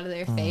flying out of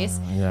their face.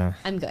 Yeah.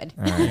 I'm good.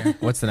 All right.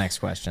 What's the next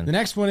question? The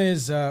next one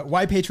is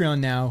why Patreon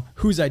now?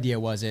 Whose idea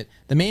was it?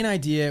 The main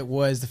idea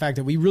was the fact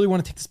that we really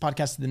want to take this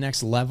podcast to the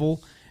next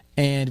level,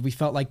 and we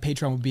felt like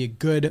Patreon would be a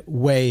good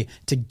way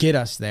to get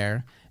us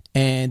there.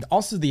 And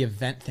also the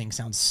event thing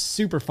sounds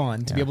super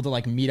fun to be able to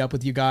like meet up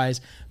with you guys,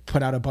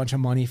 put out a bunch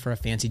of money for a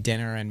fancy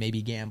dinner and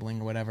maybe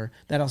gambling or whatever.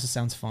 That also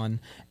sounds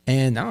fun.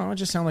 And I don't know, it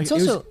just sounded like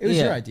it was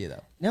your idea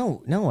though.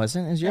 No, it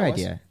wasn't. It was your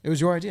idea. It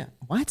was your idea.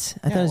 What?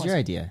 I thought it was your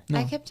idea.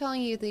 I kept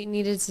telling you that you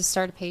needed to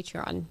start a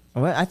Patreon.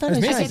 What? I thought it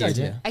was your Macy's idea.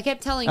 idea. I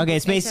kept telling Okay, you.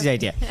 it's Macy's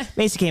idea.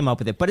 Macy came up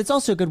with it, but it's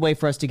also a good way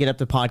for us to get up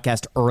the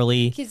podcast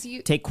early, 'Cause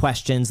you- take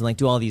questions, and like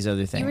do all these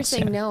other things. You were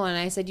saying no, and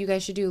I said you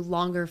guys should do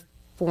longer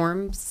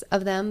forms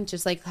of them,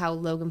 just like how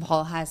Logan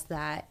Paul has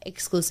that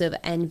exclusive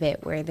end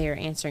bit where they're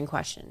answering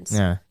questions.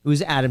 Yeah, it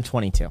was Adam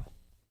 22.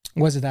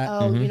 Was it that?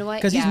 Oh, you know what?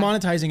 Because Yeah. he's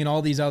monetizing in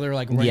all these other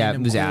like it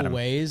random was cool Adam.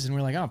 ways, and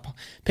we're like, oh,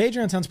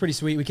 Patreon sounds pretty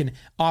sweet. We can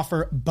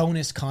offer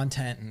bonus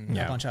content and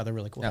a bunch of other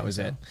really cool. That things, was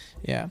so, it.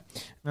 Yeah.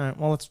 All right,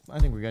 well, I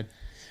think we're good.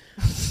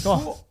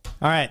 Cool.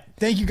 All right.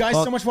 Thank you guys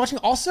so much for watching.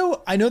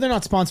 Also, I know they're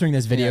not sponsoring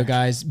this video,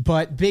 guys,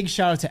 but big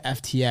shout out to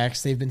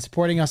FTX. They've been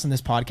supporting us on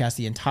this podcast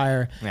the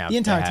entire they have.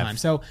 time.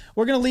 So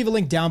we're gonna leave a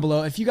link down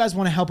below if you guys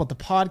want to help out the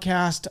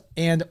podcast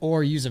and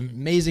or use an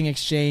amazing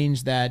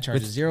exchange that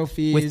charges zero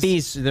fees. With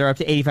fees, they're up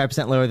to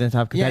 85% lower than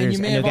top Yeah, and competitors,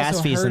 you may no have gas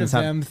also fees heard in the of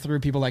top. them through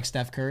people like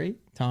Steph Curry,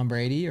 Tom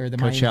Brady, or the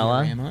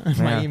Coachella.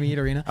 Miami Heat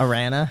Arena.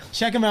 Arana.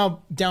 Check them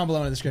out down below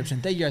in the description.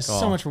 Thank you guys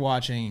so much for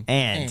watching.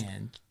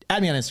 And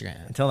add me on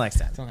Instagram. Until next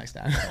time. Until next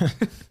time.